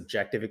at a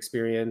subjective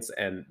experience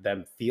and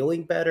them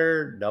feeling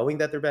better, knowing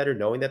that they're better,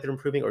 knowing that they're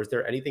improving, or is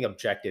there anything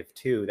objective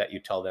too that you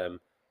tell them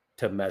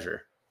to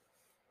measure?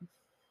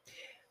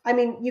 I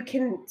mean, you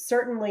can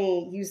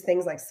certainly use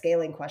things like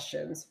scaling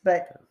questions,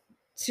 but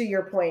to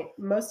your point,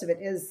 most of it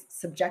is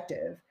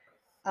subjective.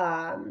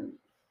 Um,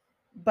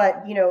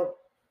 but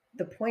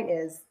the point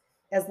is,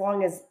 as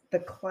long as the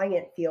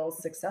client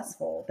feels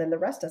successful, then the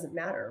rest doesn't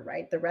matter,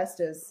 right? The rest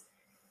is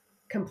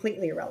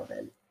completely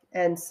irrelevant.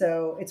 And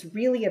so it's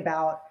really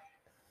about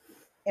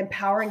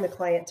empowering the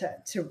client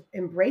to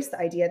embrace the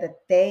idea that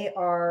they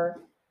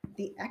are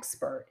the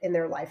expert in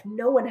their life.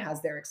 No one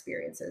has their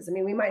experiences. I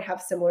mean, we might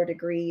have similar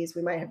degrees,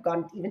 we might have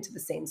gone even to the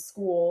same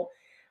school,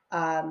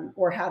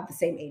 or have the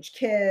same age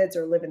kids,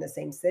 or live in the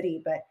same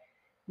city, but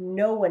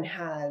no one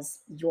has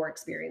your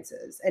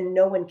experiences, and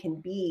no one can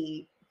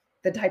be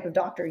the type of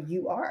doctor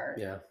you are.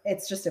 Yeah.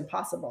 It's just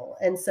impossible.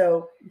 And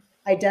so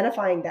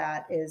identifying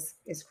that is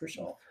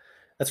crucial.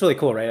 That's really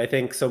cool, right? I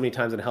think so many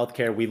times in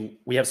healthcare,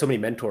 we have so many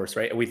mentors,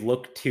 right? And we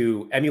look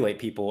to emulate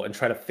people and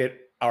try to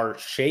fit our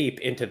shape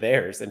into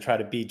theirs and try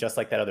to be just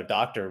like that other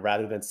doctor,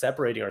 rather than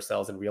separating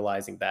ourselves and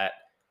realizing that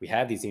we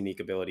have these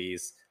unique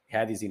abilities, we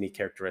have these unique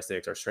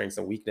characteristics, our strengths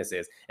and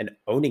weaknesses, and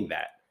owning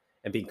that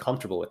and being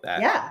comfortable with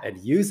that Yeah. and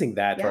using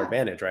that to our Yeah.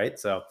 advantage, right?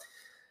 So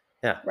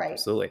yeah, Right.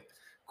 absolutely.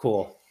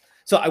 Cool.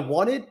 So I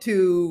wanted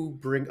to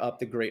bring up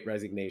the Great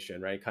Resignation,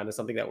 right? Kind of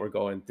something that we're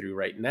going through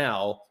right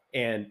now.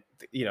 And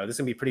this is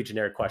gonna be a pretty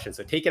generic question.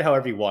 So take it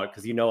however you want,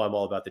 because I'm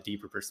all about the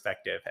deeper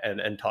perspective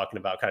and talking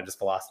about kind of just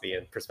philosophy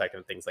and perspective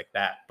and things like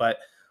that. But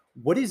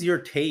what is your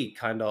take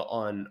kind of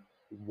on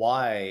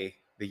why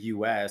the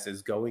US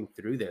is going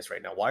through this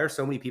right now? Why are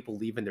so many people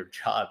leaving their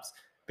jobs?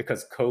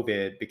 Because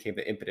COVID became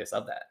the impetus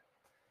of that.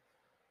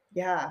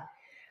 Yeah.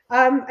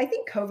 I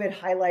think COVID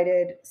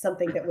highlighted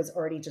something that was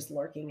already just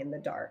lurking in the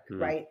dark, Mm,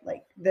 right?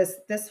 Like this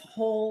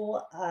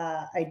whole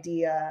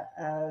idea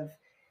of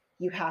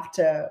you have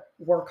to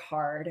work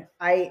hard.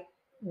 I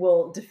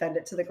will defend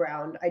it to the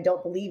ground. I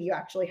don't believe you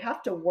actually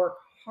have to work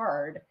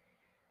hard.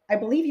 I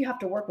believe you have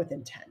to work with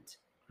intent,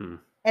 mm,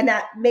 and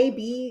that may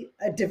be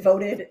a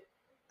devoted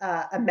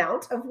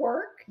amount of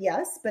work,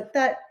 yes, but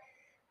that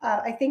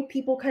I think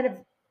people kind of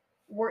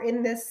were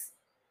in this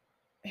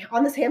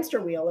on this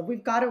hamster wheel of,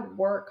 we've got to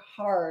work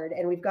hard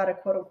and we've got to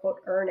quote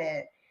unquote earn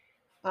it.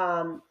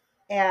 Um,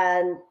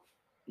 and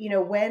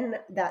when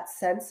that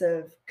sense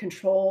of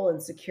control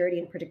and security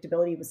and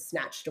predictability was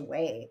snatched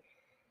away,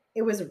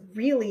 it was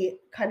really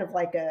kind of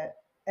like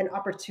an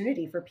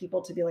opportunity for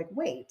people to be like,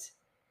 wait,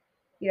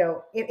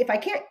 if I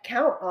can't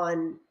count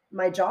on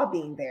my job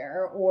being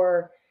there,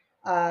 or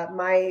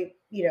my,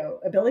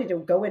 ability to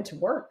go into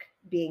work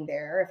being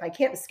there, if I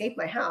can't escape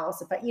my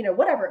house, if I,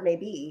 whatever it may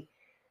be,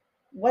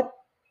 what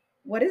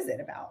what is it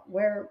about?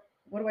 What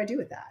do I do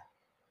with that?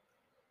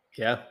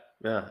 Yeah,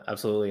 yeah,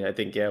 absolutely. I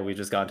think, yeah, we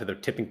just got to the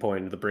tipping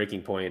point, the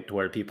breaking point to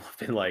where people have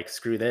been like,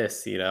 screw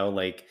this,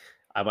 like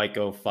I might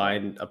go Right.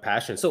 find a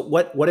passion. So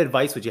what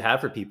advice would you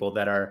have for people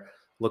that are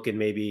looking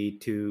maybe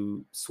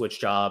to switch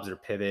jobs or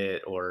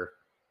pivot or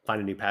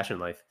find a new passion in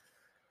life?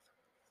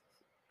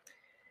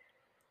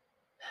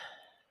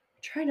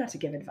 Try not to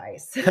give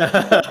advice.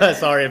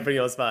 Sorry, I'm putting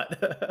you on the spot.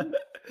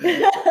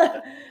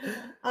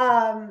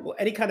 um, Well,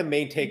 any kind of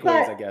main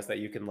takeaways, but I guess, that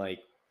you can like,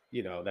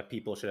 that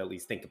people should at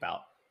least think about.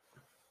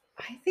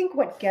 I think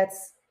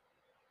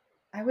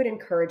I would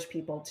encourage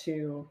people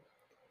to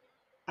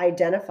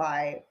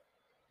identify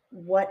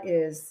what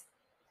is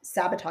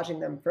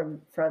sabotaging them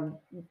from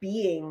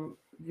being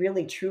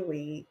really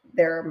truly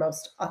their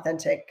most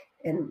authentic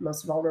and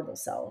most vulnerable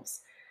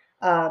selves.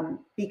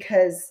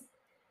 Because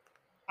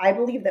I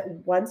believe that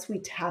once we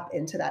tap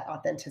into that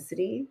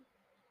authenticity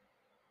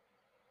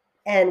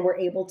and we're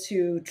able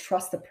to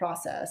trust the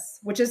process,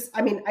 which is,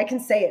 I mean, I can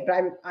say it, but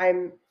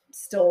I'm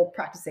still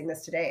practicing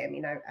this today. I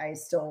mean, I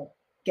still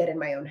get in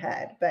my own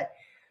head, but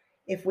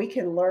if we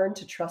can learn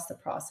to trust the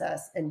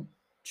process and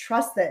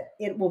trust that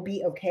it will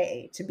be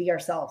okay to be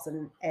ourselves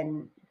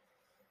and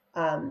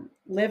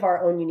live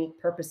our own unique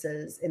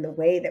purposes in the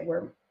way that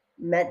we're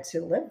meant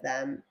to live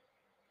them,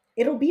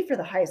 it'll be for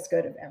the highest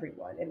good of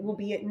everyone. It will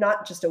be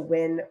not just a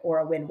win or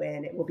a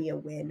win-win. It will be a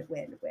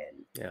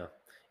win-win-win. Yeah.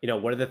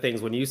 One of the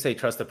things when you say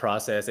trust the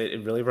process,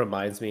 it really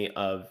reminds me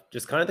of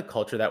just kind of the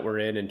culture that we're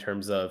in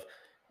terms of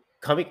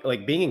coming,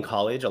 like being in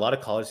college. A lot of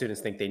college students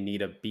think they need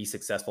to be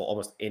successful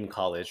almost in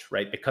college,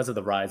 right? Because of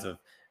the rise of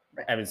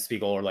Right. Evan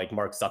Spiegel or like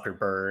Mark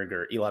Zuckerberg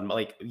or Elon,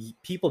 like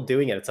people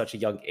doing it at such a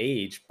young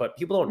age, but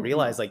people don't Mhm.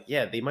 realize like,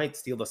 yeah, they might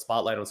steal the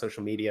spotlight on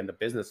social media and the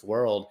business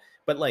world,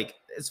 but like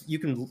you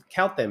can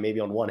count them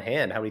maybe on one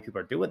hand how many people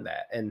are doing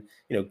that. And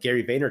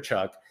Gary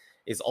Vaynerchuk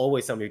is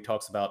always somebody who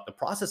talks about the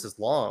process is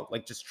long,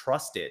 like just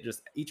trust it,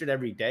 just each and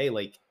every day,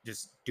 like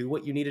just do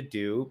what you need to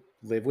do,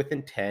 live with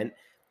intent,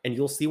 and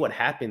you'll see what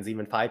happens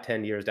even 5,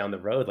 10 years down the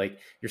road. Like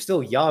you're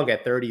still young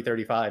at 30,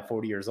 35,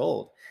 40 years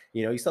old.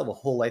 You still have a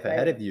whole life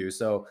ahead Right. of you.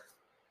 So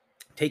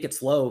take it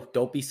slow.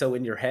 Don't be so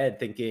in your head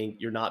thinking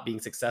you're not being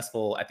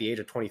successful at the age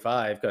of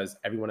 25 because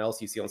everyone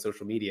else you see on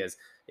social media is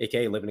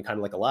aka living kind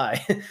of like a lie.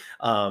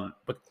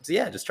 But so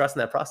yeah, just trust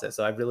in that process.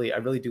 So I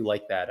really do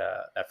like that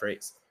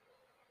phrase.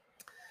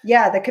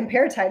 Yeah, the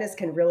comparatitis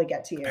can really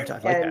get to Compare you. I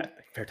like And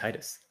that.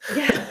 Comparatitis.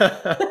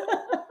 yeah.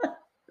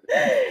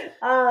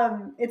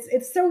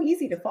 It's so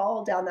easy to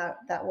fall down that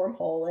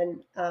wormhole.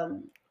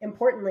 And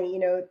importantly,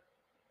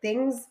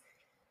 things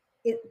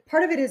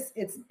part of it is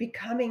it's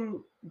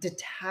becoming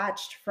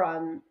detached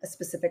from a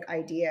specific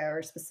idea or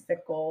a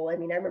specific goal. I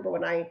mean, I remember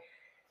when I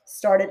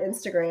started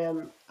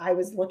Instagram, I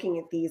was looking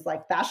at these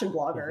like fashion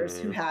bloggers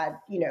who Mhm. had,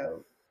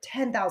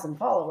 10,000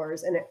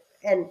 followers,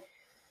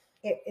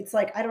 it's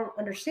like I don't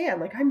understand.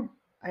 Like I'm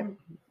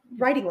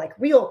writing like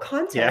real Yeah.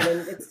 content,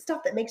 and it's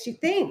stuff that makes you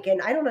think, and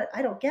I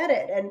don't get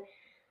it. And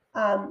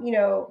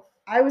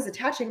I was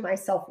attaching my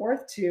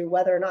self-worth to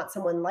whether or not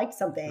someone liked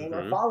something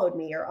or Mhm. followed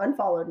me or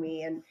unfollowed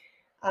me. And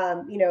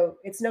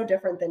it's no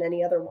different than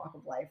any other walk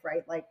of life,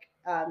 right? Like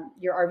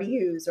your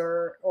RVUs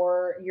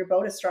or your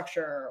bonus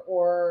structure,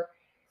 or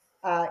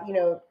uh, you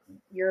know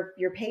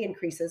your pay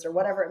increases, or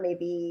whatever it may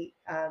be.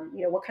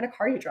 What kind of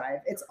car you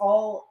drive.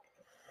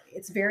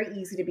 It's very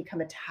easy to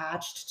become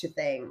attached to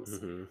things,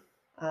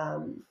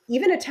 Mhm.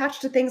 even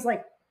attached to things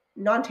like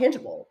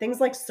non-tangible things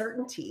like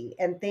certainty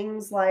and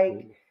things like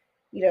Ooh,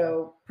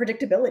 yeah,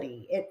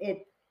 predictability.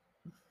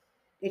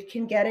 It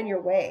can get in your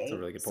that's a way.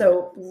 really good point.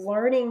 So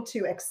learning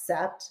to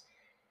accept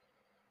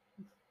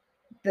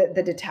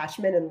the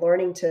detachment, and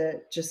learning to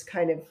just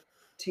kind of,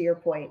 to your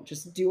point,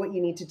 just do what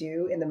you need to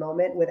do in the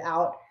moment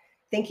without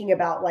thinking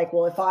about like,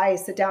 well, if I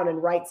sit down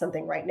and write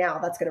something right now,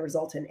 that's going to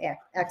result in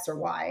X or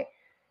Y.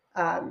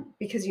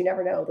 Because you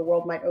never know, the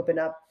world might open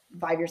up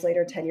 5 years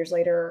later, 10 years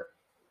later,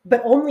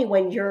 but only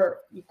when you're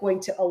going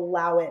to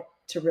allow it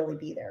to really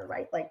be there,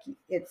 right? Like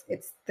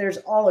there's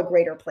all a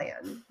greater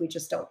plan. We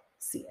just don't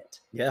see it.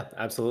 Yeah,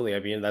 absolutely.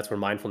 I mean, that's where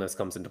mindfulness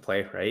comes into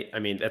play, right? I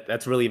mean,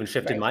 that's really even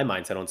shifted Right. my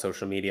mindset on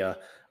social media,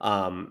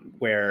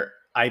 where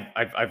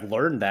I've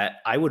learned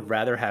that I would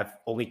rather have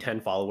only 10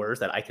 followers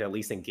that I can at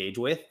least engage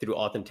with through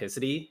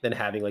authenticity than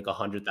having like a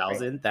hundred Right.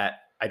 thousand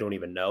that I don't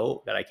even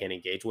know that I can't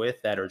engage with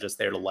that are just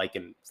there to like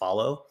and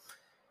follow.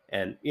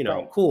 And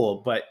Right.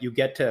 cool, but you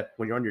get to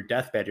when you're on your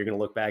deathbed, you're going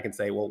to look back and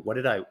say, well, what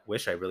did I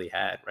wish I really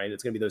had, right?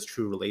 It's going to be those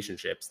true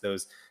relationships,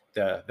 those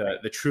the Right. the,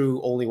 the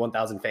true only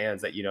 1,000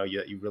 fans that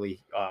you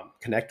really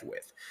connect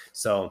with.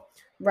 So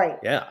Right.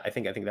 Yeah, I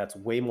think that's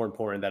way more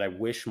important that I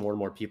wish more and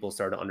more people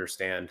start to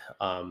understand,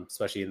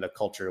 especially in the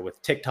culture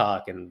with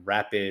TikTok and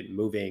rapid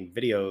moving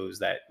videos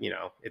that,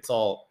 it's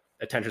all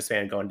attention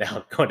span going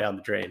down, going down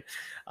the drain.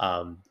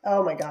 Um,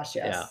 Oh my gosh,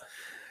 yeah.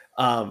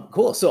 yes.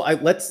 Cool. So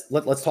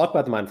let's talk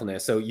about the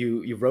mindfulness. So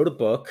you wrote a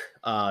book.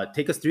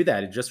 Take us through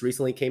that. It just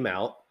recently came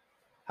out.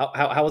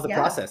 How was the Yeah.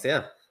 process?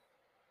 Yeah.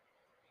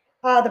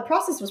 The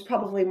process was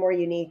probably more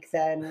unique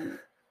than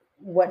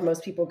what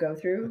most people go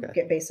through, Okay.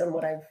 get based on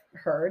what I've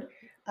heard.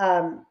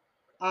 Um,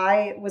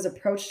 I was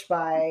approached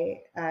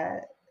by uh,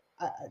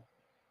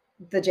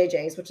 the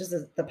JJs, which is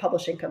the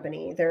publishing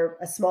company. They're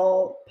a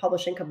small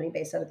publishing company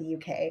based out of the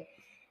UK,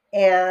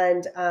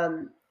 and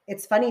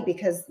it's funny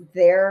because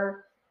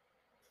their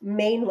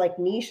main like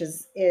niche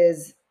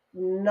is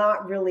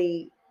not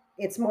really.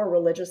 It's more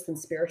religious than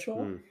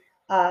spiritual,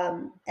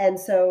 Mm, and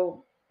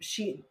so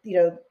she,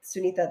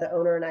 Sunitha, the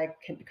owner, and I,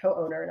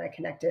 co-owner, and I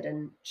connected,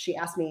 and she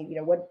asked me,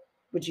 what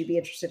would you be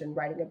interested in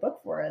writing a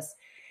book for us?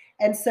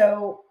 And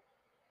so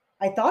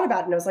I thought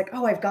about it, and I was like,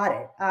 oh, I've got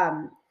it.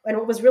 And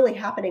what was really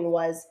happening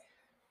was,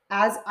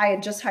 as I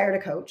had just hired a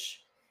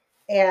coach,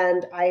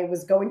 and I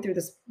was going through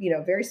this,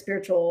 very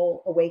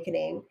spiritual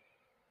awakening,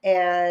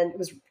 and it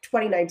was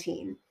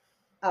 2019,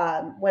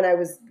 when I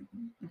was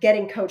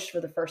getting coached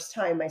for the first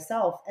time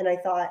myself, and I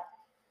thought,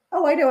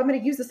 oh, I know, I'm going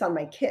to use this on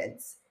my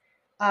kids,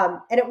 and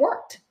it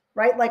worked,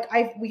 right? Like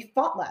we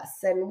fought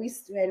less, and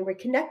we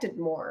connected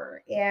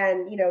more,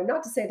 and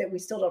not to say that we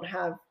still don't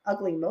have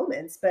ugly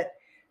moments, but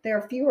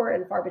they're fewer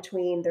and far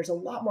between. There's a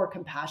lot more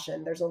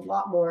compassion. There's a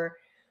lot more,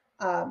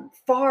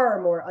 far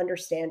more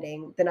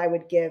understanding than I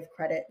would give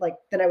credit, like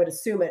than I would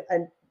assume a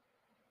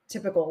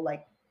typical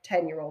like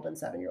 10-year-old and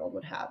 7-year-old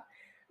would have.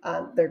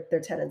 They're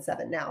 10 and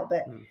 7 now,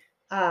 but mm,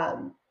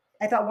 um,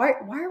 I thought, why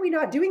are we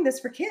not doing this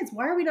for kids?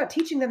 Why are we not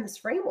teaching them this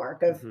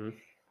framework of, mhm,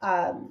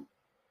 um,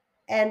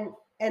 and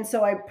and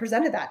so I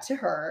presented that to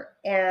her,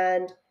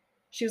 and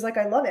she was like,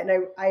 I love it.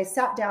 And I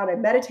sat down, I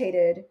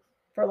meditated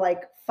for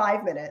like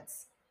 5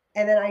 minutes,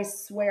 and then I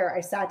swear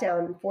I sat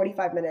down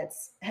 45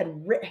 minutes, had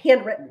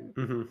handwritten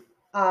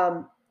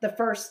mhm, the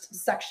first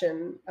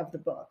section of the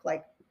book,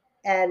 like,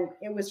 and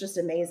it was just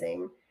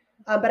amazing.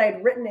 But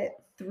I'd written it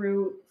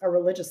through a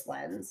religious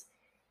lens.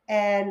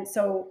 And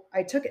so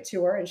I took it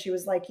to her, and she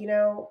was like,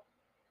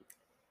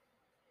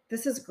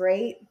 this is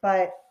great,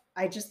 but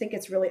I just think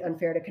it's really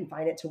unfair to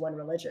confine it to one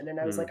religion. And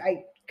I was mm, like,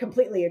 I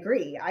completely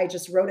agree. I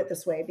just wrote it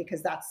this way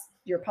because that's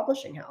your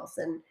publishing house.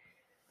 And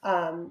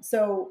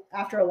so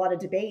after a lot of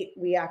debate,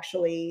 we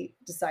actually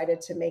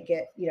decided to make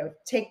it,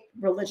 take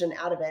religion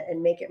out of it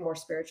and make it more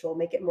spiritual,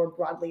 make it more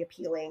broadly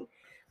appealing,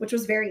 which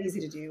was very easy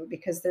to do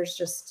because there's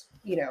just,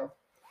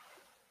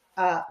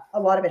 a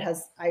lot of it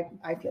has,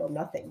 I feel,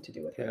 nothing to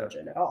do with yeah.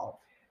 religion at all.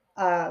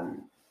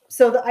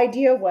 So the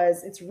idea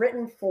was it's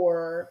written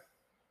for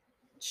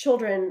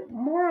children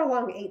more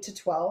along 8 to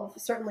 12.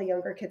 Certainly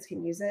younger kids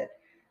can use it.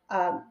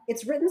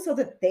 It's written so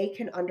that they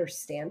can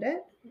understand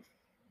it.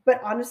 But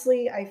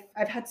honestly,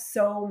 I've had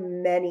so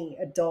many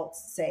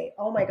adults say,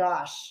 "Oh my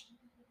gosh,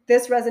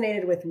 this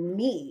resonated with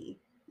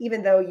me,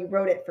 even though you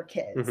wrote it for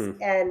kids." Mhm.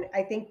 And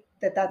I think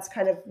that that's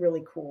kind of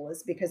really cool,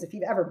 is because if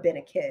you've ever been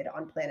a kid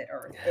on planet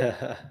Earth,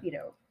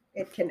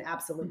 it can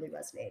absolutely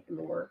resonate. I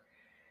mean,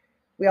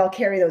 we all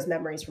carry those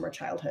memories from our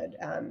childhood.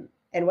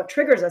 And what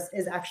triggers us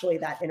is actually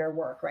that inner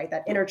work, right?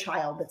 That inner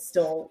child that's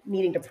still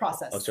needing to I was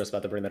process just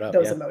about to bring that up.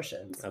 those Yeah.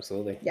 emotions.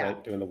 Absolutely. Yeah,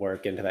 Right. Doing the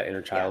work into that inner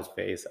yeah, child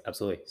space.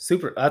 Absolutely.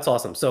 Super. That's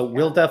awesome. So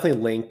we'll yeah.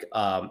 definitely link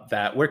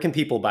that. Where can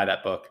people buy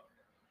that book?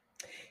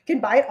 You can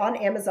buy it on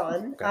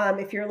Amazon.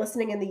 Okay. If you're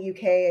listening in the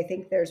UK, I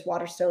think there's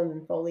Waterstones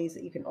and Foley's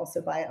that you can also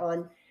buy it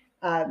on.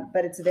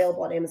 But it's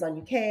available on Amazon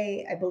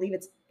UK. I believe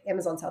it's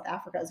Amazon South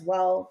Africa as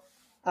well,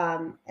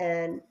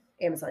 and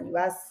Amazon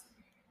US.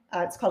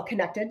 It's called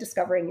Connected: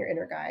 Discovering Your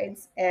Inner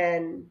Guides.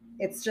 And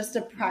it's just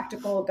a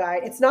practical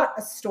guide. It's not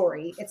a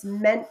story. It's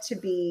meant to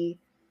be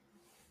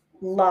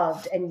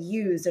loved and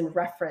used and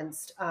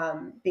referenced,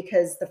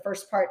 because the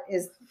first part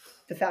is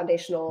the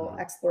foundational Mhm.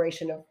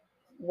 exploration of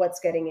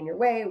what's getting in your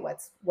way,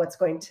 what's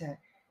going to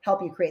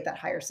help you create that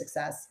higher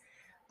success.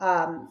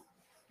 Um,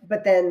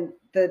 but then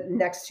the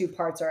next two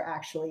parts are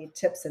actually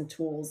tips and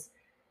tools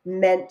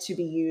meant to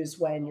be used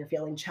when you're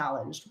feeling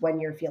challenged,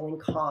 when you're feeling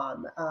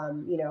calm,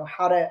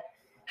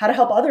 how to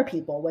help other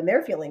people when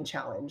they're feeling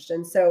challenged.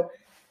 And so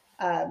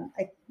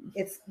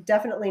it's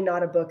definitely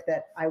not a book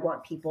that I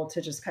want people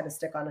to just kind of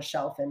stick on a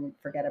shelf and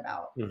forget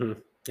about.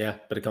 Mhm. Yeah,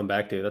 but to come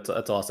back to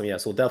that's awesome. Yeah,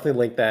 so we'll definitely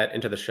link that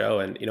into the show.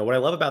 And what I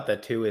love about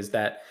that too is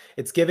that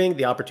it's giving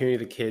the opportunity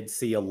to kids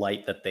see a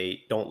light that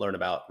they don't learn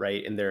about,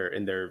 right, in their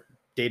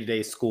day to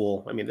day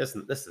school. I mean, this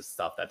is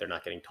stuff that they're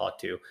not getting taught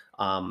to,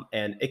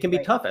 and it can be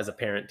Right. tough as a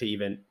parent to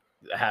even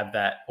have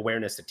that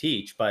awareness to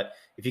teach. But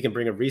if you can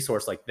bring a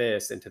resource like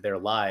this into their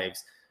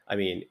lives, I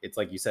mean, it's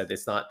like you said,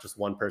 it's not just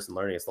one person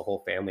learning; it's the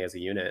whole family as a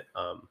unit,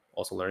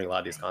 also learning a lot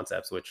of these Right.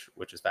 concepts,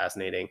 which is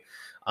fascinating.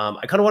 I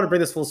kind of want to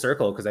bring this full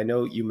circle because I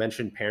know you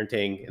mentioned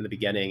parenting in the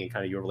beginning and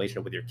kind of your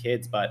relationship with your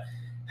kids, but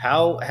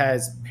How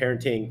has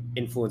parenting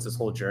influenced this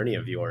whole journey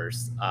of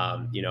yours?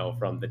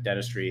 From the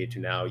dentistry to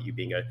now you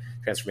being a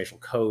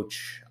transformational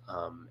coach,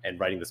 and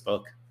writing this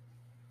book.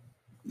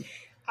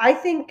 I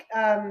think,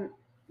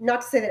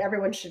 not to say that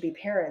everyone should be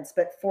parents,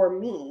 but for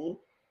me,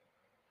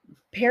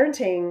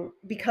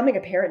 becoming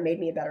a parent made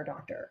me a better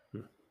doctor.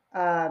 Hmm.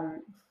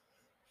 Um,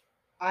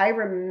 I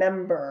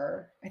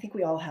remember, I think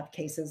we all have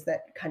cases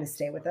that kind of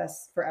stay with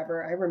us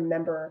forever. I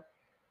remember,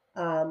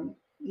 um,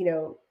 you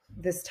know,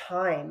 this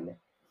time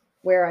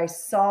where I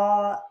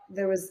saw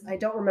I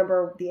don't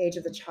remember the age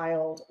of the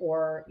child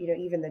or,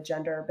 even the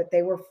gender, but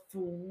they were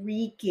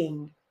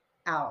freaking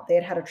out. They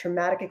had had a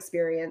traumatic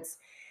experience.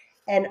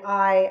 And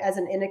I, as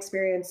an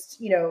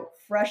inexperienced,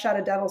 fresh out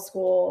of dental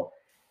school,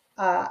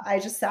 I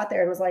just sat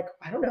there and was like,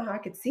 I don't know how I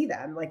could see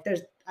them. Like,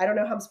 I don't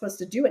know how I'm supposed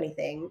to do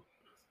anything.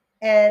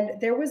 And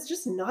there was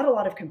just not a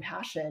lot of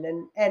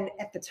compassion. And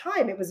at the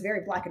time, it was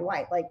very black and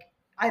white, like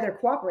either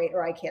cooperate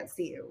or I can't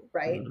see you,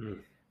 right?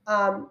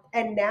 Mhm.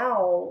 And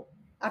now,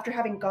 after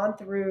having gone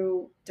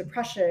through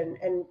depression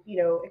and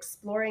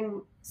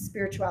exploring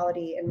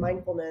spirituality and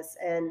mindfulness,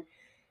 and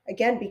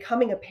again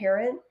becoming a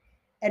parent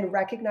and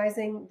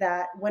recognizing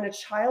that when a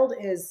child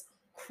is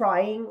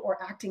crying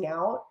or acting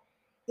out,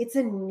 it's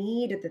a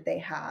need that they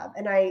have,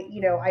 and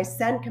I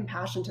send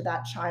compassion to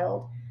that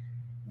child,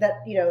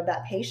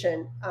 that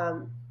patient,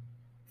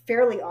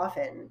 fairly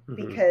often, Mhm.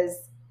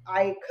 because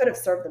I could have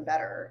served them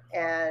better,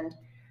 and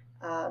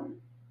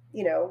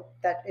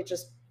that it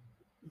just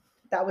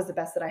that was the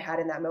best that I had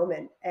in that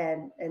moment.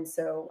 And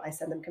so I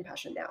send them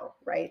compassion now,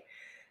 right?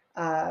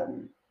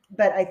 Um,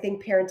 but I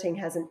think parenting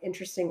has an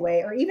interesting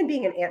way, or even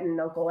being an aunt and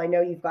uncle. I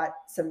know you've got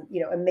some,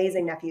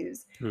 amazing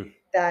nephews Hmm.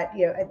 that,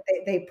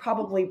 they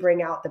probably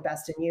bring out the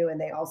best in you, and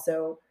they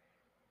also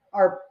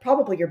are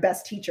probably your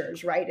best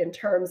teachers, right? In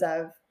terms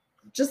of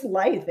just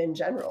life in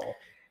general.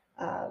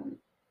 Um,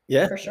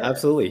 Yeah, for sure.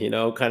 absolutely.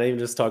 Kind of even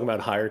just talking about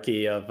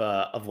hierarchy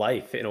of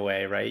life in a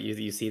way, right?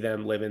 You see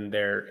them living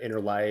their inner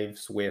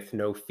lives with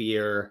no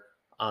fear,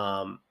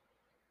 um,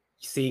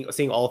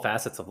 seeing all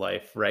facets of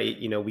life, right?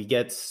 We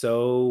get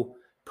so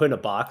put in a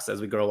box as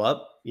we grow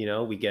up.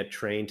 We get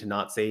trained to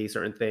not say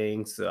certain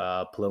things,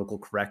 political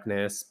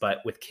correctness. But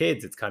with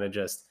kids, it's kind of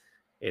just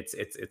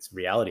it's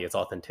reality, it's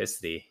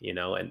authenticity,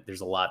 and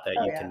there's a lot that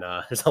Oh you yeah. can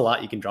there's a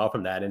lot you can draw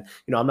from that. And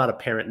I'm not a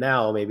parent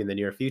now, maybe in the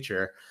near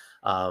future.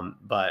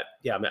 But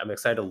yeah, I'm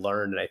excited to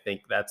learn, and I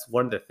think that's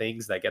one of the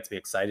things that gets me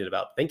excited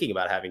about thinking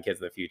about having kids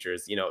in the future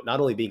is not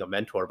only being a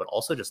mentor but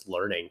also just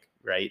learning,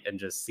 right? And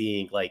just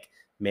seeing like,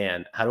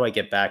 man, how do I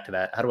get back to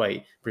that? How do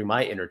I bring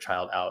my inner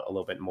child out a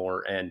little bit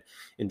more and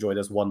enjoy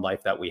this one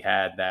life that we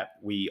had that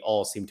we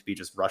all seem to be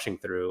just rushing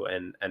through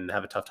and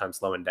have a tough time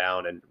slowing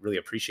down and really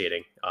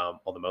appreciating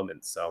all the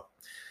moments. So,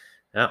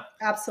 yeah.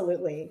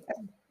 Absolutely.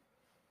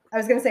 I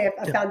was going to say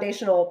a Yeah.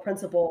 foundational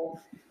principle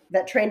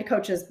that trained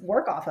coaches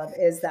work off of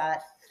is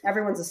that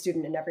everyone's a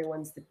student and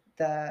everyone's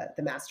the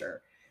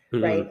master,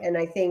 right? Mhm. And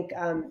I think,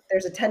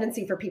 there's a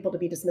tendency for people to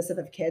be dismissive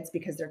of kids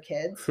because they're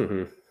kids,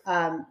 Mhm.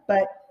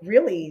 but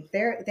really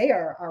they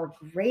are our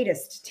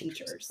greatest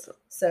Teachers. teachers.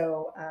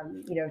 So,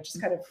 just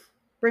kind of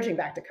bridging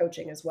back to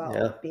coaching as Yeah.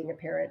 well, being a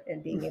parent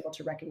and being able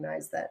to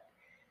recognize that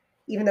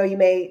even though you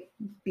may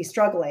be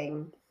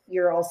struggling,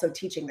 you're also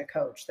teaching the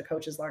coach. The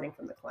coach is learning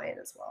from the client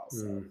as well.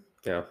 So.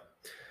 Yeah.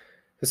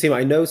 Seema,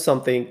 I know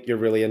something you're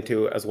really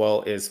into as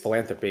well is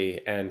philanthropy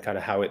and kind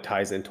of how it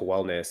ties into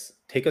wellness.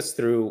 Take us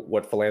through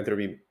what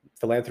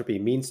philanthropy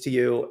means to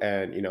you,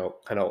 and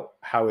kind of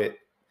how it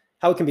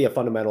can be a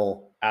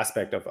fundamental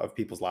aspect of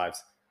people's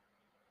lives.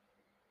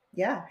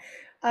 Yeah.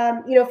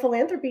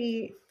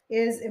 Philanthropy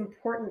is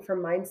important for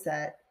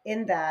mindset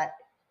in that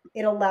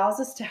it allows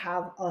us to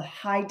have a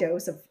high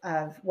dose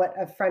of what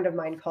a friend of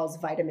mine calls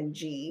vitamin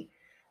G.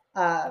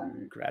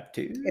 Um,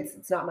 Gratitude.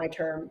 it's not my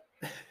term.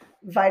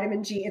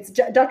 Vitamin G. It's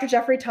Dr.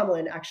 Jeffrey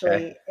Tumlin Okay.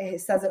 actually, he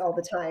says it all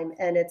the time,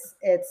 and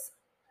it's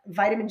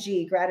vitamin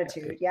G,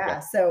 gratitude. Gratitude. Yeah.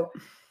 Okay. So,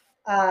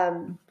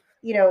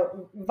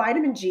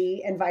 vitamin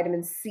G and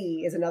vitamin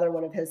C is another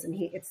one of his, and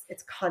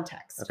it's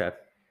context. Okay.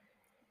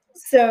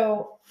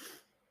 So,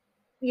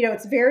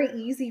 it's very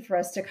easy for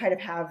us to kind of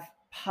have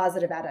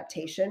positive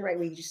adaptation, right?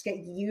 We just get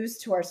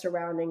used to our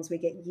surroundings. We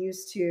get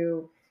used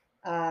to,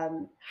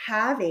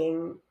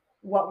 having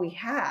what we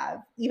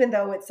have, even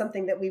though it's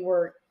something that we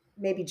were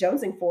maybe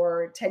jonesing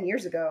for 10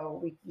 years ago.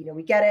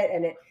 We get it,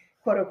 and it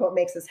quote unquote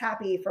makes us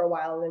happy for a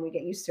while, and then we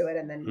get used to it,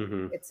 and then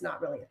Hmm. it's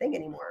not really a thing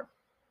anymore.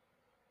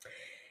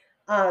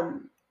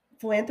 Um,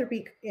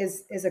 Philanthropy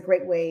is a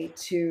great way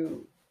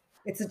to.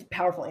 It's a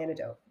powerful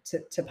antidote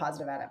to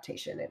positive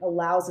adaptation. It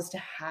allows us to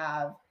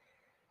have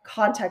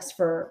context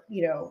for,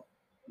 you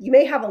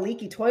may have a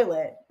leaky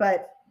toilet,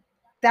 but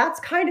that's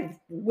kind of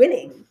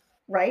winning,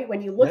 right?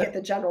 When you look Yeah. at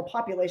the general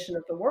population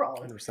of the world.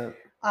 100%.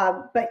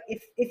 But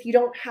if you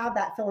don't have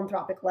that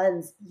philanthropic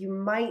lens, you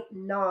might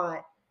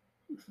not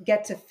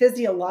get to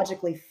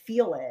physiologically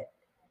feel it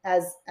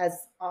as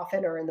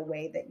often or in the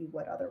way that you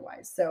would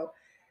otherwise. So,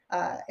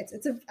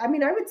 it's a I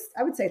mean, I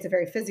would say it's a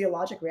very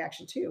physiologic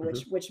reaction too,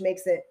 Hmm. which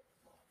makes it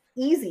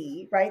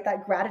easy, right?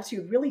 That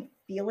gratitude, really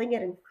feeling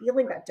it and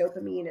feeling that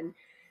dopamine and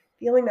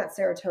feeling that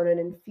serotonin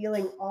and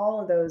feeling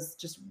all of those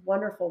just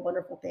wonderful,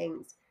 wonderful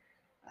things.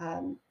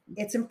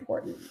 It's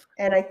important.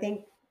 And I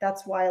think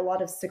that's why a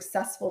lot of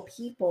successful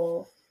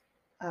people,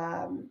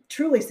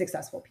 truly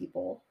successful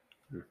people,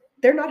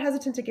 they're not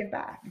hesitant to give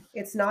back.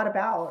 It's not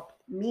about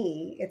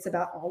me, it's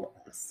about all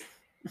of us.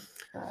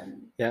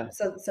 Yeah.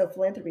 So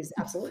philanthropy is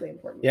absolutely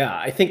important. Yeah,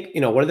 I think,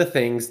 one of the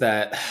things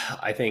that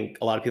I think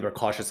a lot of people are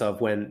cautious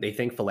of when they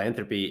think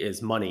philanthropy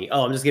is money.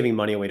 Oh, I'm just giving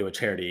money away to a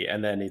charity.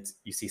 And then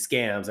you see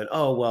scams and,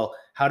 oh, well,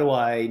 how do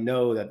I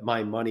know that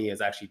my money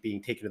is actually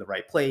being taken to the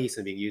right place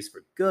and being used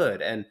for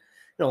good? And,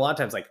 a lot of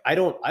times, like, I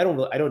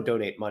don't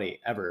donate money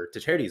ever to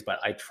charities, but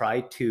I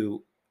try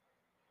to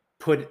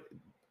put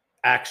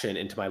action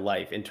into my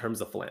life in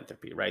terms of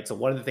philanthropy, right? So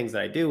one of the things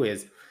that I do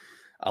is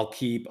I'll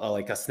keep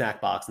like a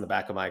snack box in the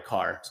back of my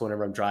car. So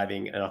whenever I'm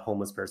driving and a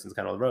homeless person's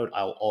kind of on the road,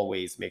 I'll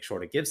always make sure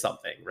to give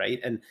something, right?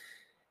 And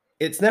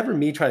it's never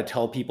me trying to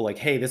tell people like,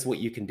 hey, this is what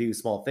you can do,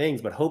 small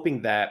things, but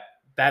hoping that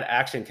that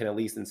action can at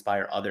least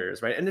inspire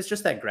others, right? And it's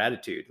just that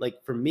gratitude. Like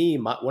for me,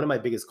 one of my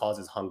biggest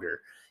causes is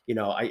hunger.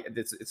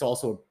 It's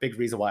also a big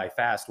reason why I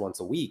fast once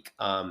a week.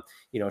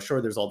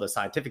 Sure, there's all the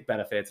scientific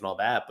benefits and all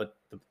that, but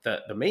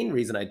the main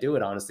reason I do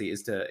it honestly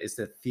is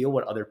to feel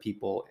what other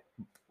people,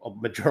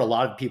 a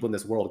lot of people in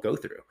this world go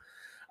through.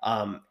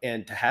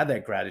 And to have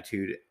that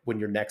gratitude when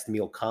your next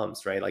meal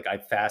comes, right? Like I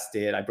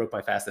broke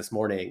my fast this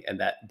morning, and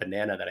that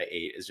banana that I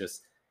ate is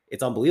just,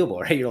 it's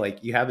unbelievable, right? You're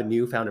like, you have a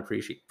newfound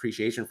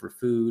appreciation for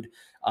food,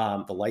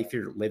 the life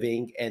you're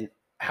living, and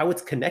how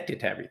it's connected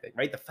to everything,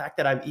 right? The fact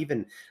that I'm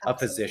even a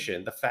Absolutely.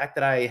 physician, the fact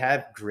that I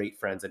have great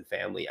friends and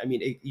family. I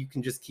mean, you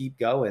can just keep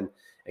going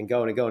and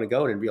going and going and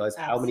going and realize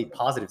how many Absolutely.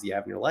 positives you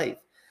have in your life.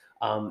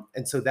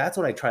 And so that's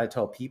what I try to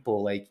tell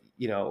people. Like,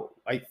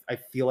 I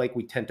feel like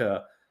we tend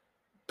to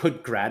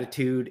put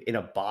gratitude in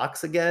a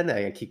box again.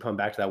 I keep coming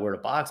back to that word, a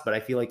box, but I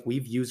feel like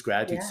we've used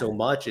gratitude Yeah. so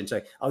much. And it's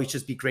like, oh, you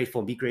just be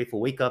grateful and be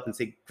grateful, wake up and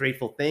say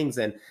grateful things.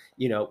 And,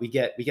 we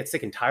get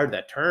sick and tired of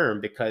that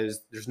term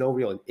because there's no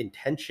real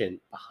intention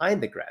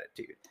behind the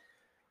gratitude.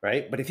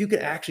 Right. But if you could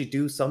actually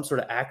do some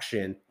sort of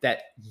action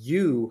that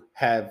you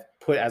have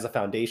put as a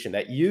foundation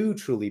that you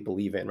truly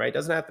believe in, right? It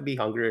doesn't have to be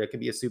hunger. It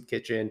could be a soup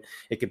kitchen.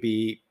 It could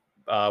be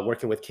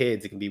working with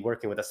kids. It can be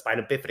working with a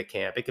spina bifida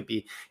camp. It could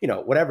be,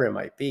 whatever it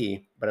might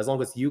be. But as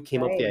long as you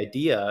came up with the Right.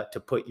 idea to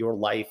put your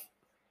life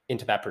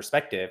into that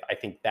perspective, I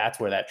think that's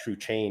where that true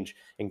change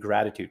and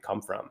gratitude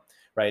come from.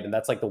 Right. And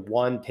that's like the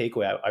one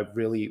takeaway I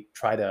really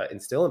try to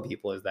instill in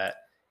people is that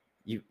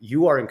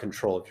you are in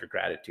control of your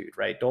gratitude,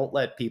 right? Don't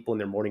let people in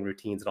their morning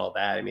routines and all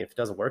that. I mean, if it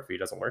doesn't work for you, it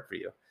doesn't work for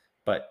you.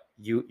 But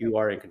you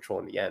are in control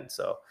in the end.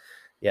 So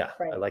yeah,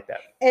 I Right. like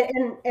that.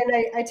 And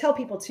I tell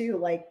people too,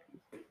 like,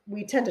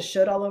 we tend to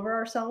should all over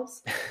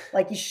ourselves.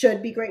 Like, you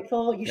should be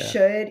grateful.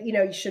 Yeah.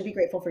 You should be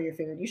grateful for your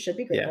food. You should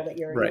be Yeah. grateful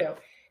that Right.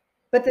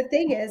 but the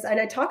thing is, and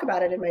I talk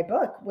about it in my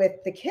book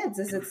with the kids,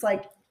 is it's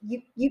like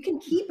you can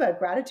keep a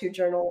gratitude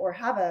journal or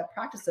have a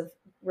practice of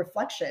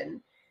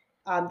reflection,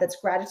 that's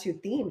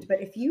gratitude themed.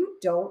 But if you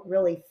don't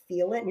really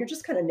feel it and you're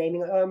just kind of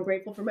naming, like, oh, I'm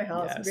grateful for my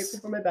house, I'm grateful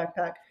Yes. for my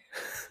backpack,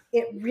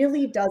 it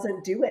really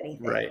doesn't do Right.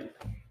 anything.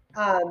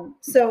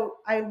 So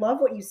I love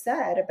what you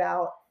said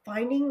about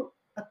finding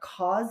a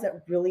cause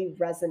that really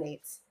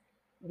resonates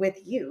with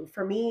you.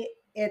 For me,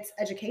 it's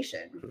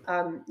education.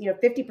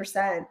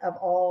 50% of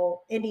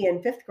all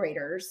Indian fifth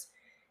graders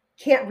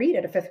can't read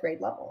at a fifth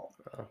grade level.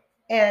 Uh,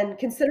 And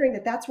considering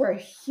that that's where a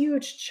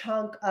huge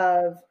chunk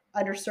of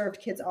underserved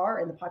kids are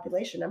in the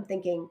population, I'm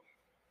thinking,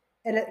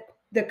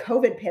 the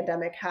COVID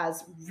pandemic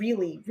has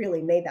really,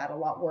 really made that a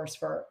lot worse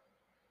for,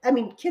 I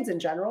mean, kids in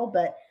general,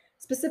 but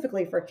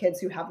specifically for kids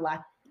who have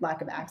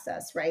lack of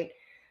access, right?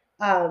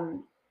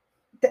 Um,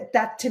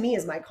 that to me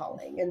is my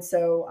calling, and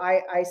so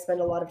I spend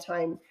a lot of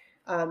time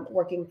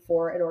working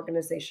for an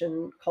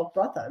organization called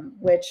Brutham,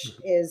 which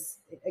mhm.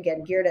 is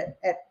again geared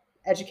at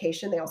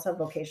education. They also have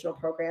vocational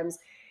programs,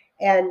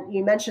 and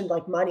you mentioned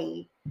like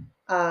money.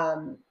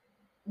 Um,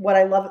 what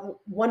I love,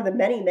 one of the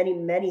many, many,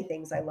 many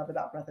things I love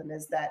about Brutham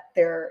is that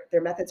their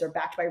methods are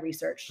backed by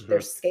research. They're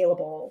Mhm.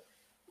 scalable.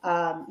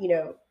 You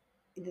know,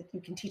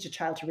 you can teach a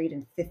child to read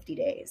in 50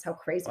 days. How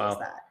crazy is Wow.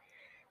 that?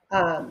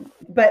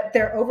 But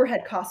their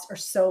overhead costs are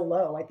so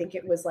low. I think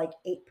it was like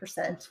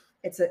 8%.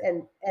 It's a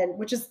and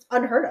which is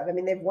unheard of. I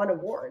mean, they've won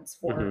awards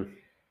Mhm.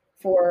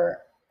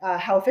 for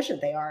how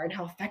efficient they are and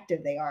how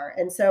effective they are.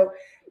 And so,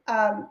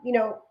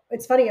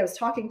 it's funny. I was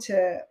talking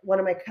to one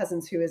of my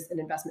cousins who is an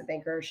investment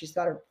banker. She's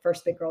got her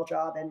first big girl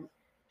job, and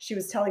she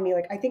was telling me,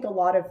 like, I think a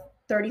lot of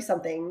 30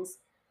 somethings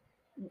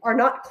are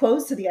not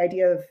closed to the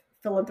idea of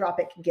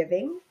philanthropic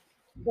giving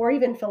or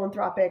even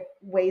philanthropic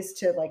ways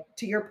to, like,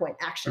 to your point,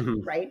 action,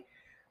 Mhm. right?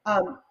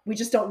 We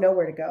just don't know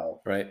where to go.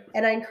 Right.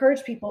 And I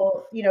encourage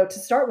people, to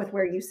start with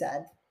where you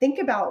said, think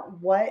about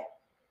what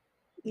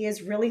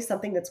is really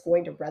something that's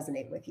going to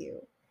resonate with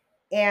you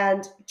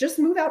and just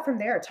move out from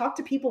there. Talk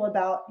to people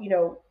about,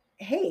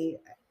 hey,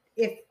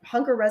 if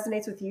hunger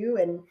resonates with you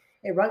and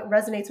it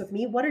resonates with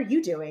me, what are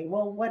you doing?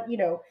 Well, what,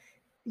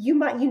 you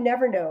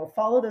never know.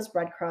 Follow those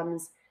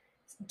breadcrumbs,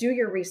 do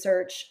your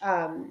research.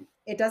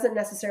 It doesn't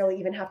necessarily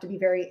even have to be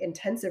very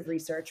intensive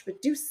research,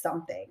 but do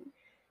something,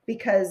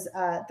 because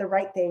the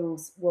right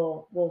things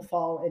will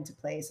fall into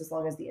place as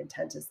long as the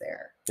intent is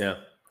there. Yeah,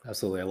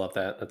 absolutely. I love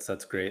that.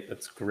 That's great.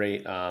 That's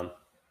great.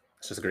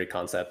 It's just a great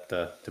concept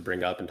to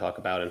bring up and talk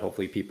about, and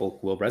hopefully people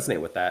will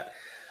resonate with that.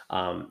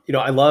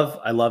 I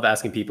love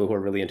asking people who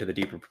are really into the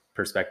deeper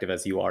perspective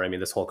as you are. I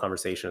mean, this whole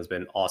conversation has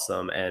been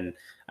awesome, and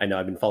I know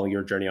I've been following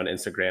your journey on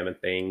Instagram and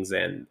things,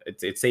 and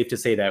it's safe to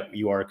say that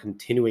you are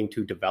continuing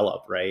to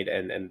develop, right?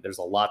 And there's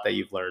a lot that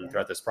you've learned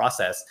throughout this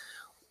process.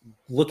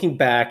 Looking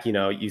back,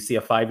 you see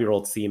a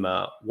 5-year-old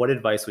Seema. What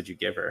advice would you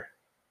give her?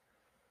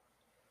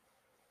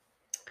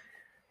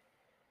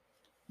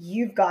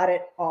 You've got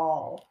it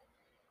all.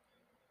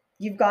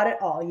 You've got it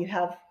all. You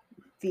have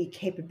the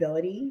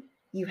capability.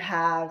 You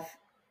have,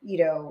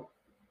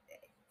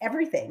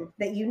 everything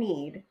that you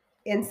need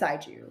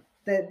inside you.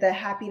 The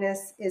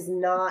happiness is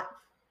not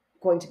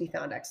going to be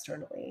found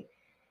externally,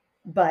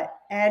 but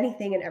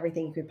anything and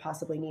everything you could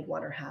possibly need,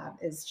 want, or have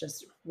is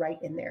just right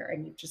in there,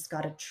 and you've just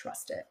got to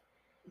trust it.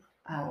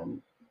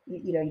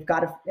 You've got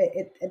to.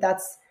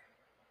 That's.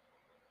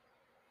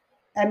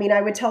 I mean,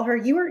 I would tell her,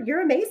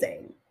 you're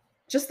amazing,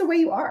 just the way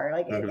you are.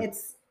 Like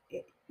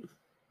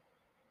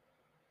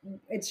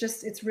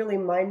it's really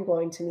mind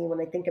blowing to me when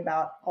I think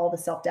about all the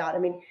self doubt. I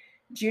mean,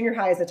 junior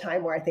high is a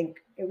time where I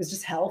think it was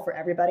just hell for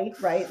everybody,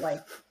 right? Like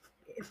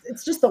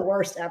it's just the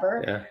worst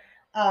ever.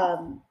 Yeah.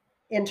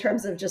 In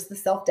terms of just the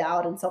self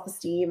doubt and self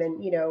esteem,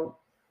 and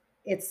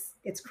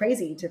it's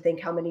crazy to think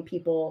how many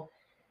people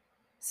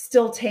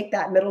still take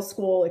that middle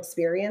school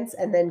experience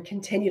and then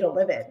continue to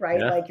live it, right?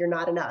 Yeah. Like you're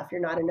not enough,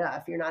 you're not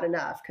enough, you're not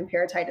enough.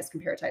 Comparatitis.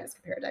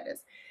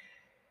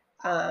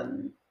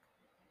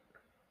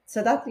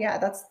 So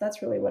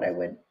that's really what I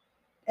would,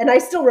 and I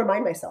still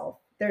remind myself.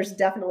 There's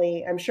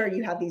definitely, I'm sure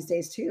you have these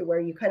days too, where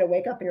you kind of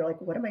wake up and you're like,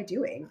 what am I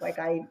doing? Like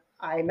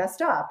I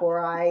messed up, or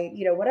I,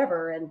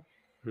 whatever. And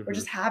we're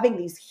just having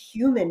these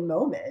human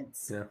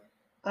moments. Yeah.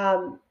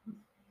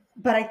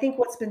 But I think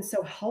what's been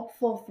so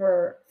helpful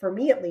for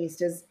me, at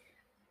least, is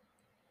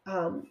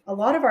a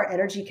lot of our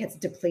energy gets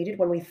depleted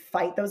when we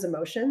fight those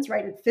emotions,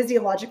 right? It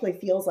physiologically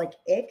feels like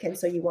ick, and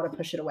so you want to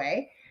push it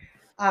away.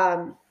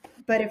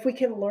 But if we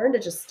can learn to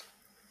just,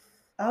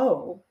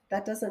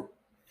 that doesn't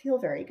feel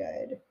very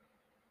good.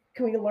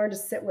 Can we learn to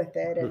sit with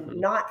it and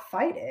not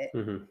fight it?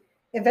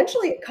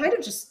 Eventually, it kind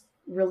of just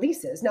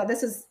releases. Now,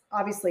 this is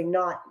obviously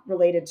not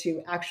related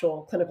to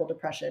actual clinical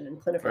depression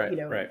and clinical,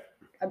 right.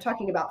 I'm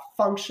talking about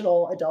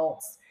functional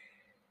adults,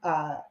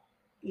 that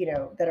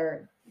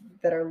are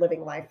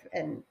living life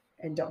and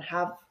don't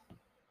have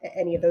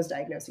any of those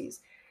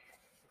diagnoses.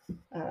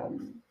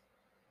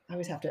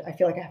 I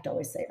feel like I have to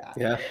always say that.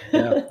 Yeah.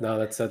 No,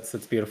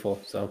 that's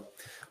beautiful. So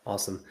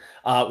awesome.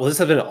 Well, this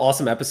has been an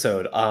awesome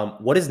episode.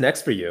 What is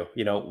next for you?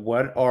 Do you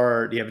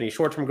have any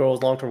short-term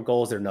goals, long-term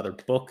goals? Is there another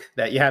book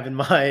that you have in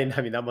mind?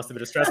 I mean, that must've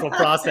been a stressful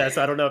process.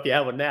 I don't know if you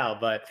have one now,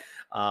 but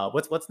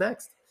what's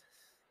next?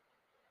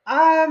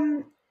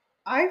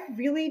 I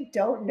really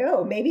don't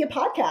know. Maybe a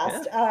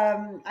podcast.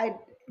 Yeah.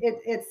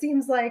 It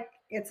seems like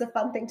it's a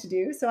fun thing to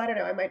do. So I don't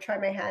know. I might try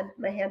my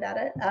hand at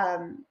it.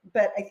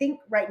 But I think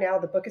right now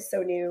the book is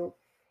so new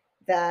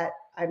that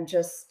I'm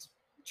just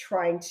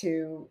trying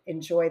to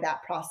enjoy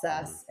that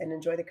process and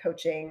enjoy the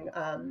coaching,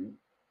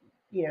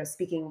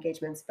 speaking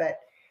engagements. But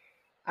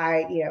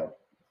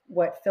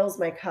what fills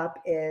my cup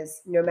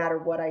is, no matter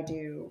what I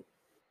do,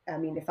 I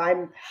mean, if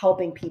I'm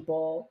helping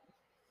people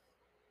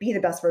be the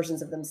best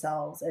versions of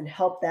themselves and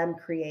help them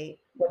create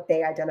what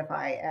they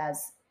identify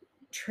as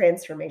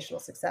transformational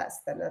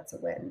success, then that's a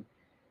win.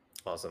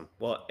 Awesome.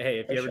 Well, hey,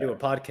 if you ever do a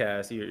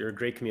podcast, you're a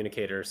great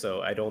communicator,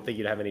 so I don't think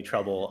you'd have any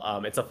trouble.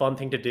 It's a fun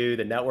thing to do.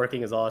 The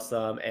networking is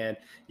awesome, and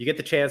you get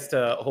the chance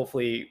to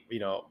hopefully,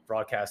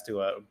 broadcast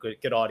to a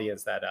good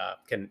audience that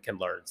can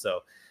learn.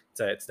 So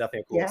it's definitely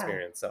a cool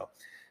experience. So,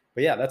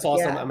 but yeah, that's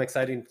awesome. I'm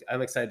excited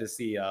to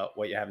see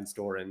what you have in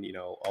store, and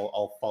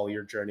I'll follow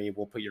your journey.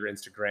 We'll put your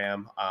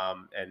Instagram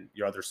and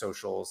your other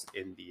socials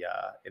in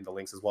the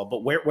links as well.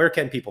 But where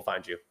can people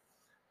find you?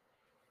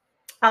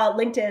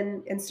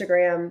 LinkedIn,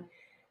 Instagram.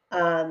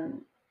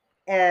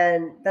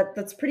 And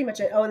that's pretty much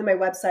it. Oh, and then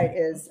my website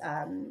is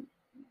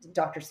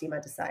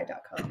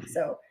drseemadesai.com.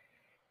 So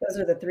those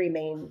are the three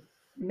main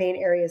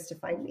areas to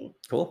find me.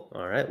 Cool.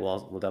 All right.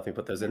 Well, we'll definitely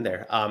put those in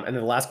there. And then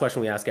the last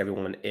question we ask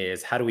everyone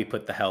is, how do we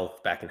put the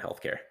health back in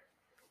healthcare?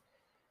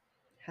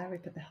 How do we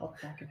put the health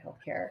back in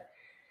healthcare?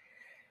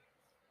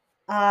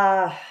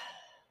 I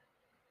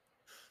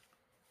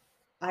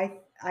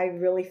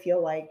really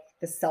feel like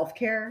the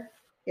self-care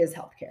is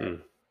healthcare.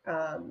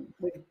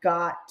 We've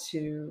got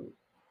to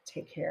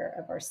take care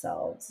of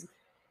ourselves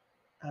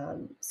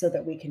so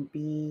that we can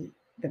be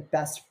the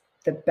best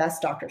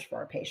doctors for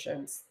our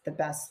patients, the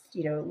best,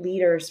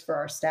 leaders for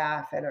our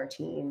staff and our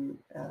team,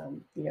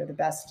 the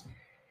best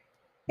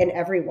in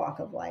every walk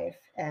of life.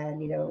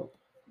 And,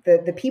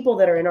 the people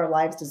that are in our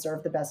lives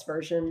deserve the best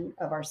version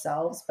of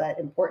ourselves. But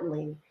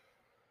importantly,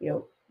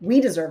 we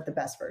deserve the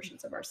best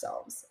versions of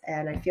ourselves.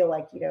 And I feel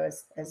like,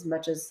 as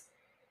much as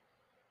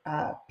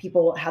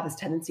people have this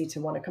tendency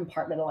to want to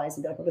compartmentalize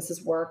and be like, well, this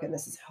is work and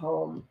this is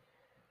home.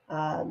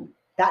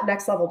 That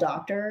next level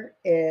doctor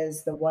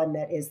is the one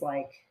that is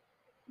like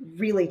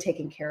really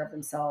taking care of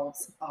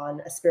themselves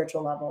on a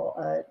spiritual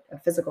level, a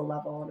physical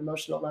level, an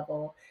emotional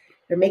level.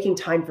 They're making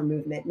time for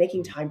movement,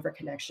 making time for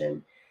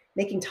connection,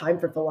 making time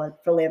for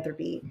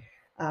philanthropy,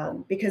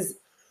 because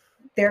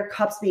their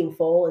cups being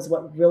full is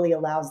what really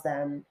allows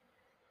them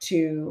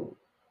to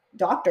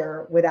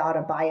doctor without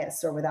a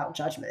bias or without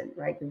judgment,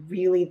 right? You're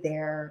really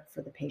there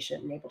for the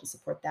patient and able to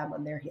support them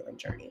on their healing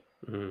journey.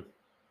 Mm-hmm.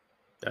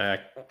 I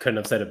couldn't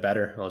have said it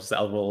better. we'll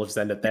just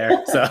end it there.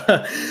 So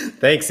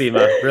thanks,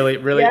 Seema.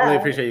 Really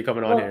appreciate you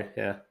coming on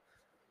here.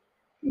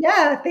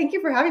 Yeah. Thank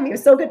you for having me. It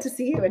was so good to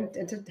see you and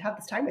to have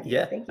this time with you.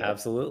 Yeah, thank you.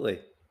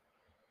 Absolutely.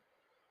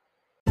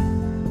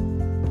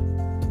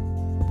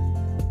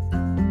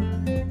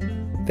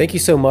 Thank you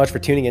so much for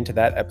tuning into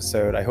that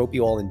episode. I hope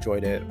you all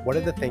enjoyed it. One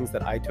of the things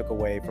that I took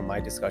away from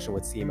my discussion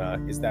with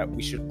Seema is that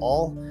we should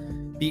all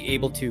be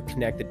able to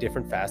connect the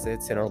different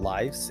facets in our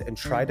lives and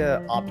try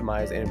to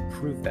optimize and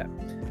improve them.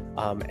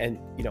 And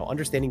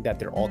understanding that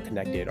they're all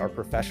connected, our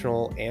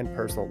professional and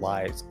personal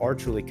lives are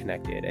truly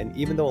connected. And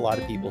even though a lot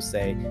of people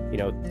say,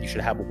 you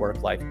should have a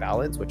work-life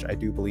balance, which I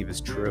do believe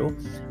is true,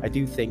 I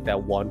do think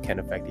that one can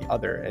affect the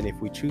other. And if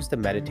we choose to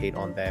meditate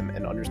on them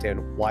and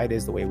understand why it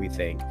is the way we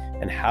think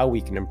and how we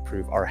can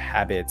improve our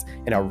habits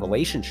and our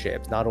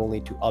relationships, not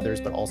only to others,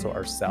 but also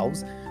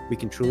ourselves, we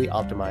can truly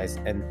optimize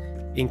and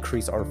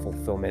increase our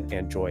fulfillment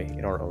and joy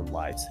in our own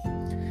lives.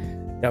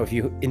 Now, if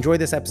you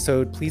enjoyed this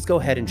episode, please go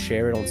ahead and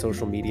share it on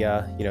social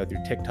media,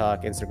 through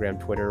TikTok, Instagram,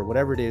 Twitter,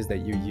 whatever it is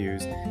that you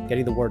use.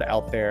 Getting the word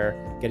out there,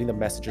 getting the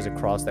messages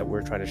across that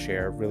we're trying to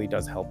share really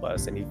does help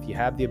us. And if you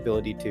have the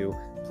ability to,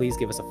 please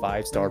give us a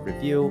 5-star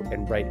review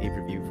and write a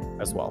review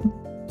as well.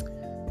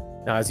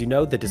 Now, as you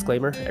know, the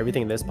disclaimer,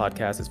 everything in this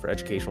podcast is for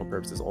educational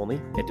purposes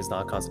only. It does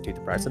not constitute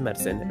the practice of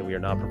medicine, and we are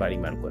not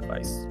providing medical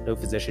advice. No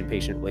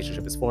physician-patient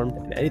relationship is formed,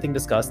 and anything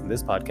discussed in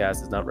this podcast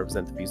does not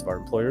represent the views of our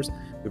employers.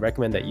 We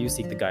recommend that you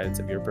seek the guidance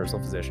of your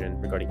personal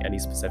physician regarding any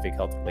specific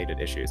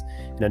health-related issues.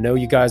 And I know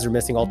you guys are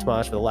missing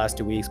Altamash for the last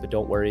 2 weeks, but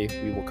don't worry,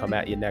 we will come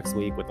at you next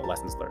week with the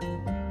lessons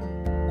learned.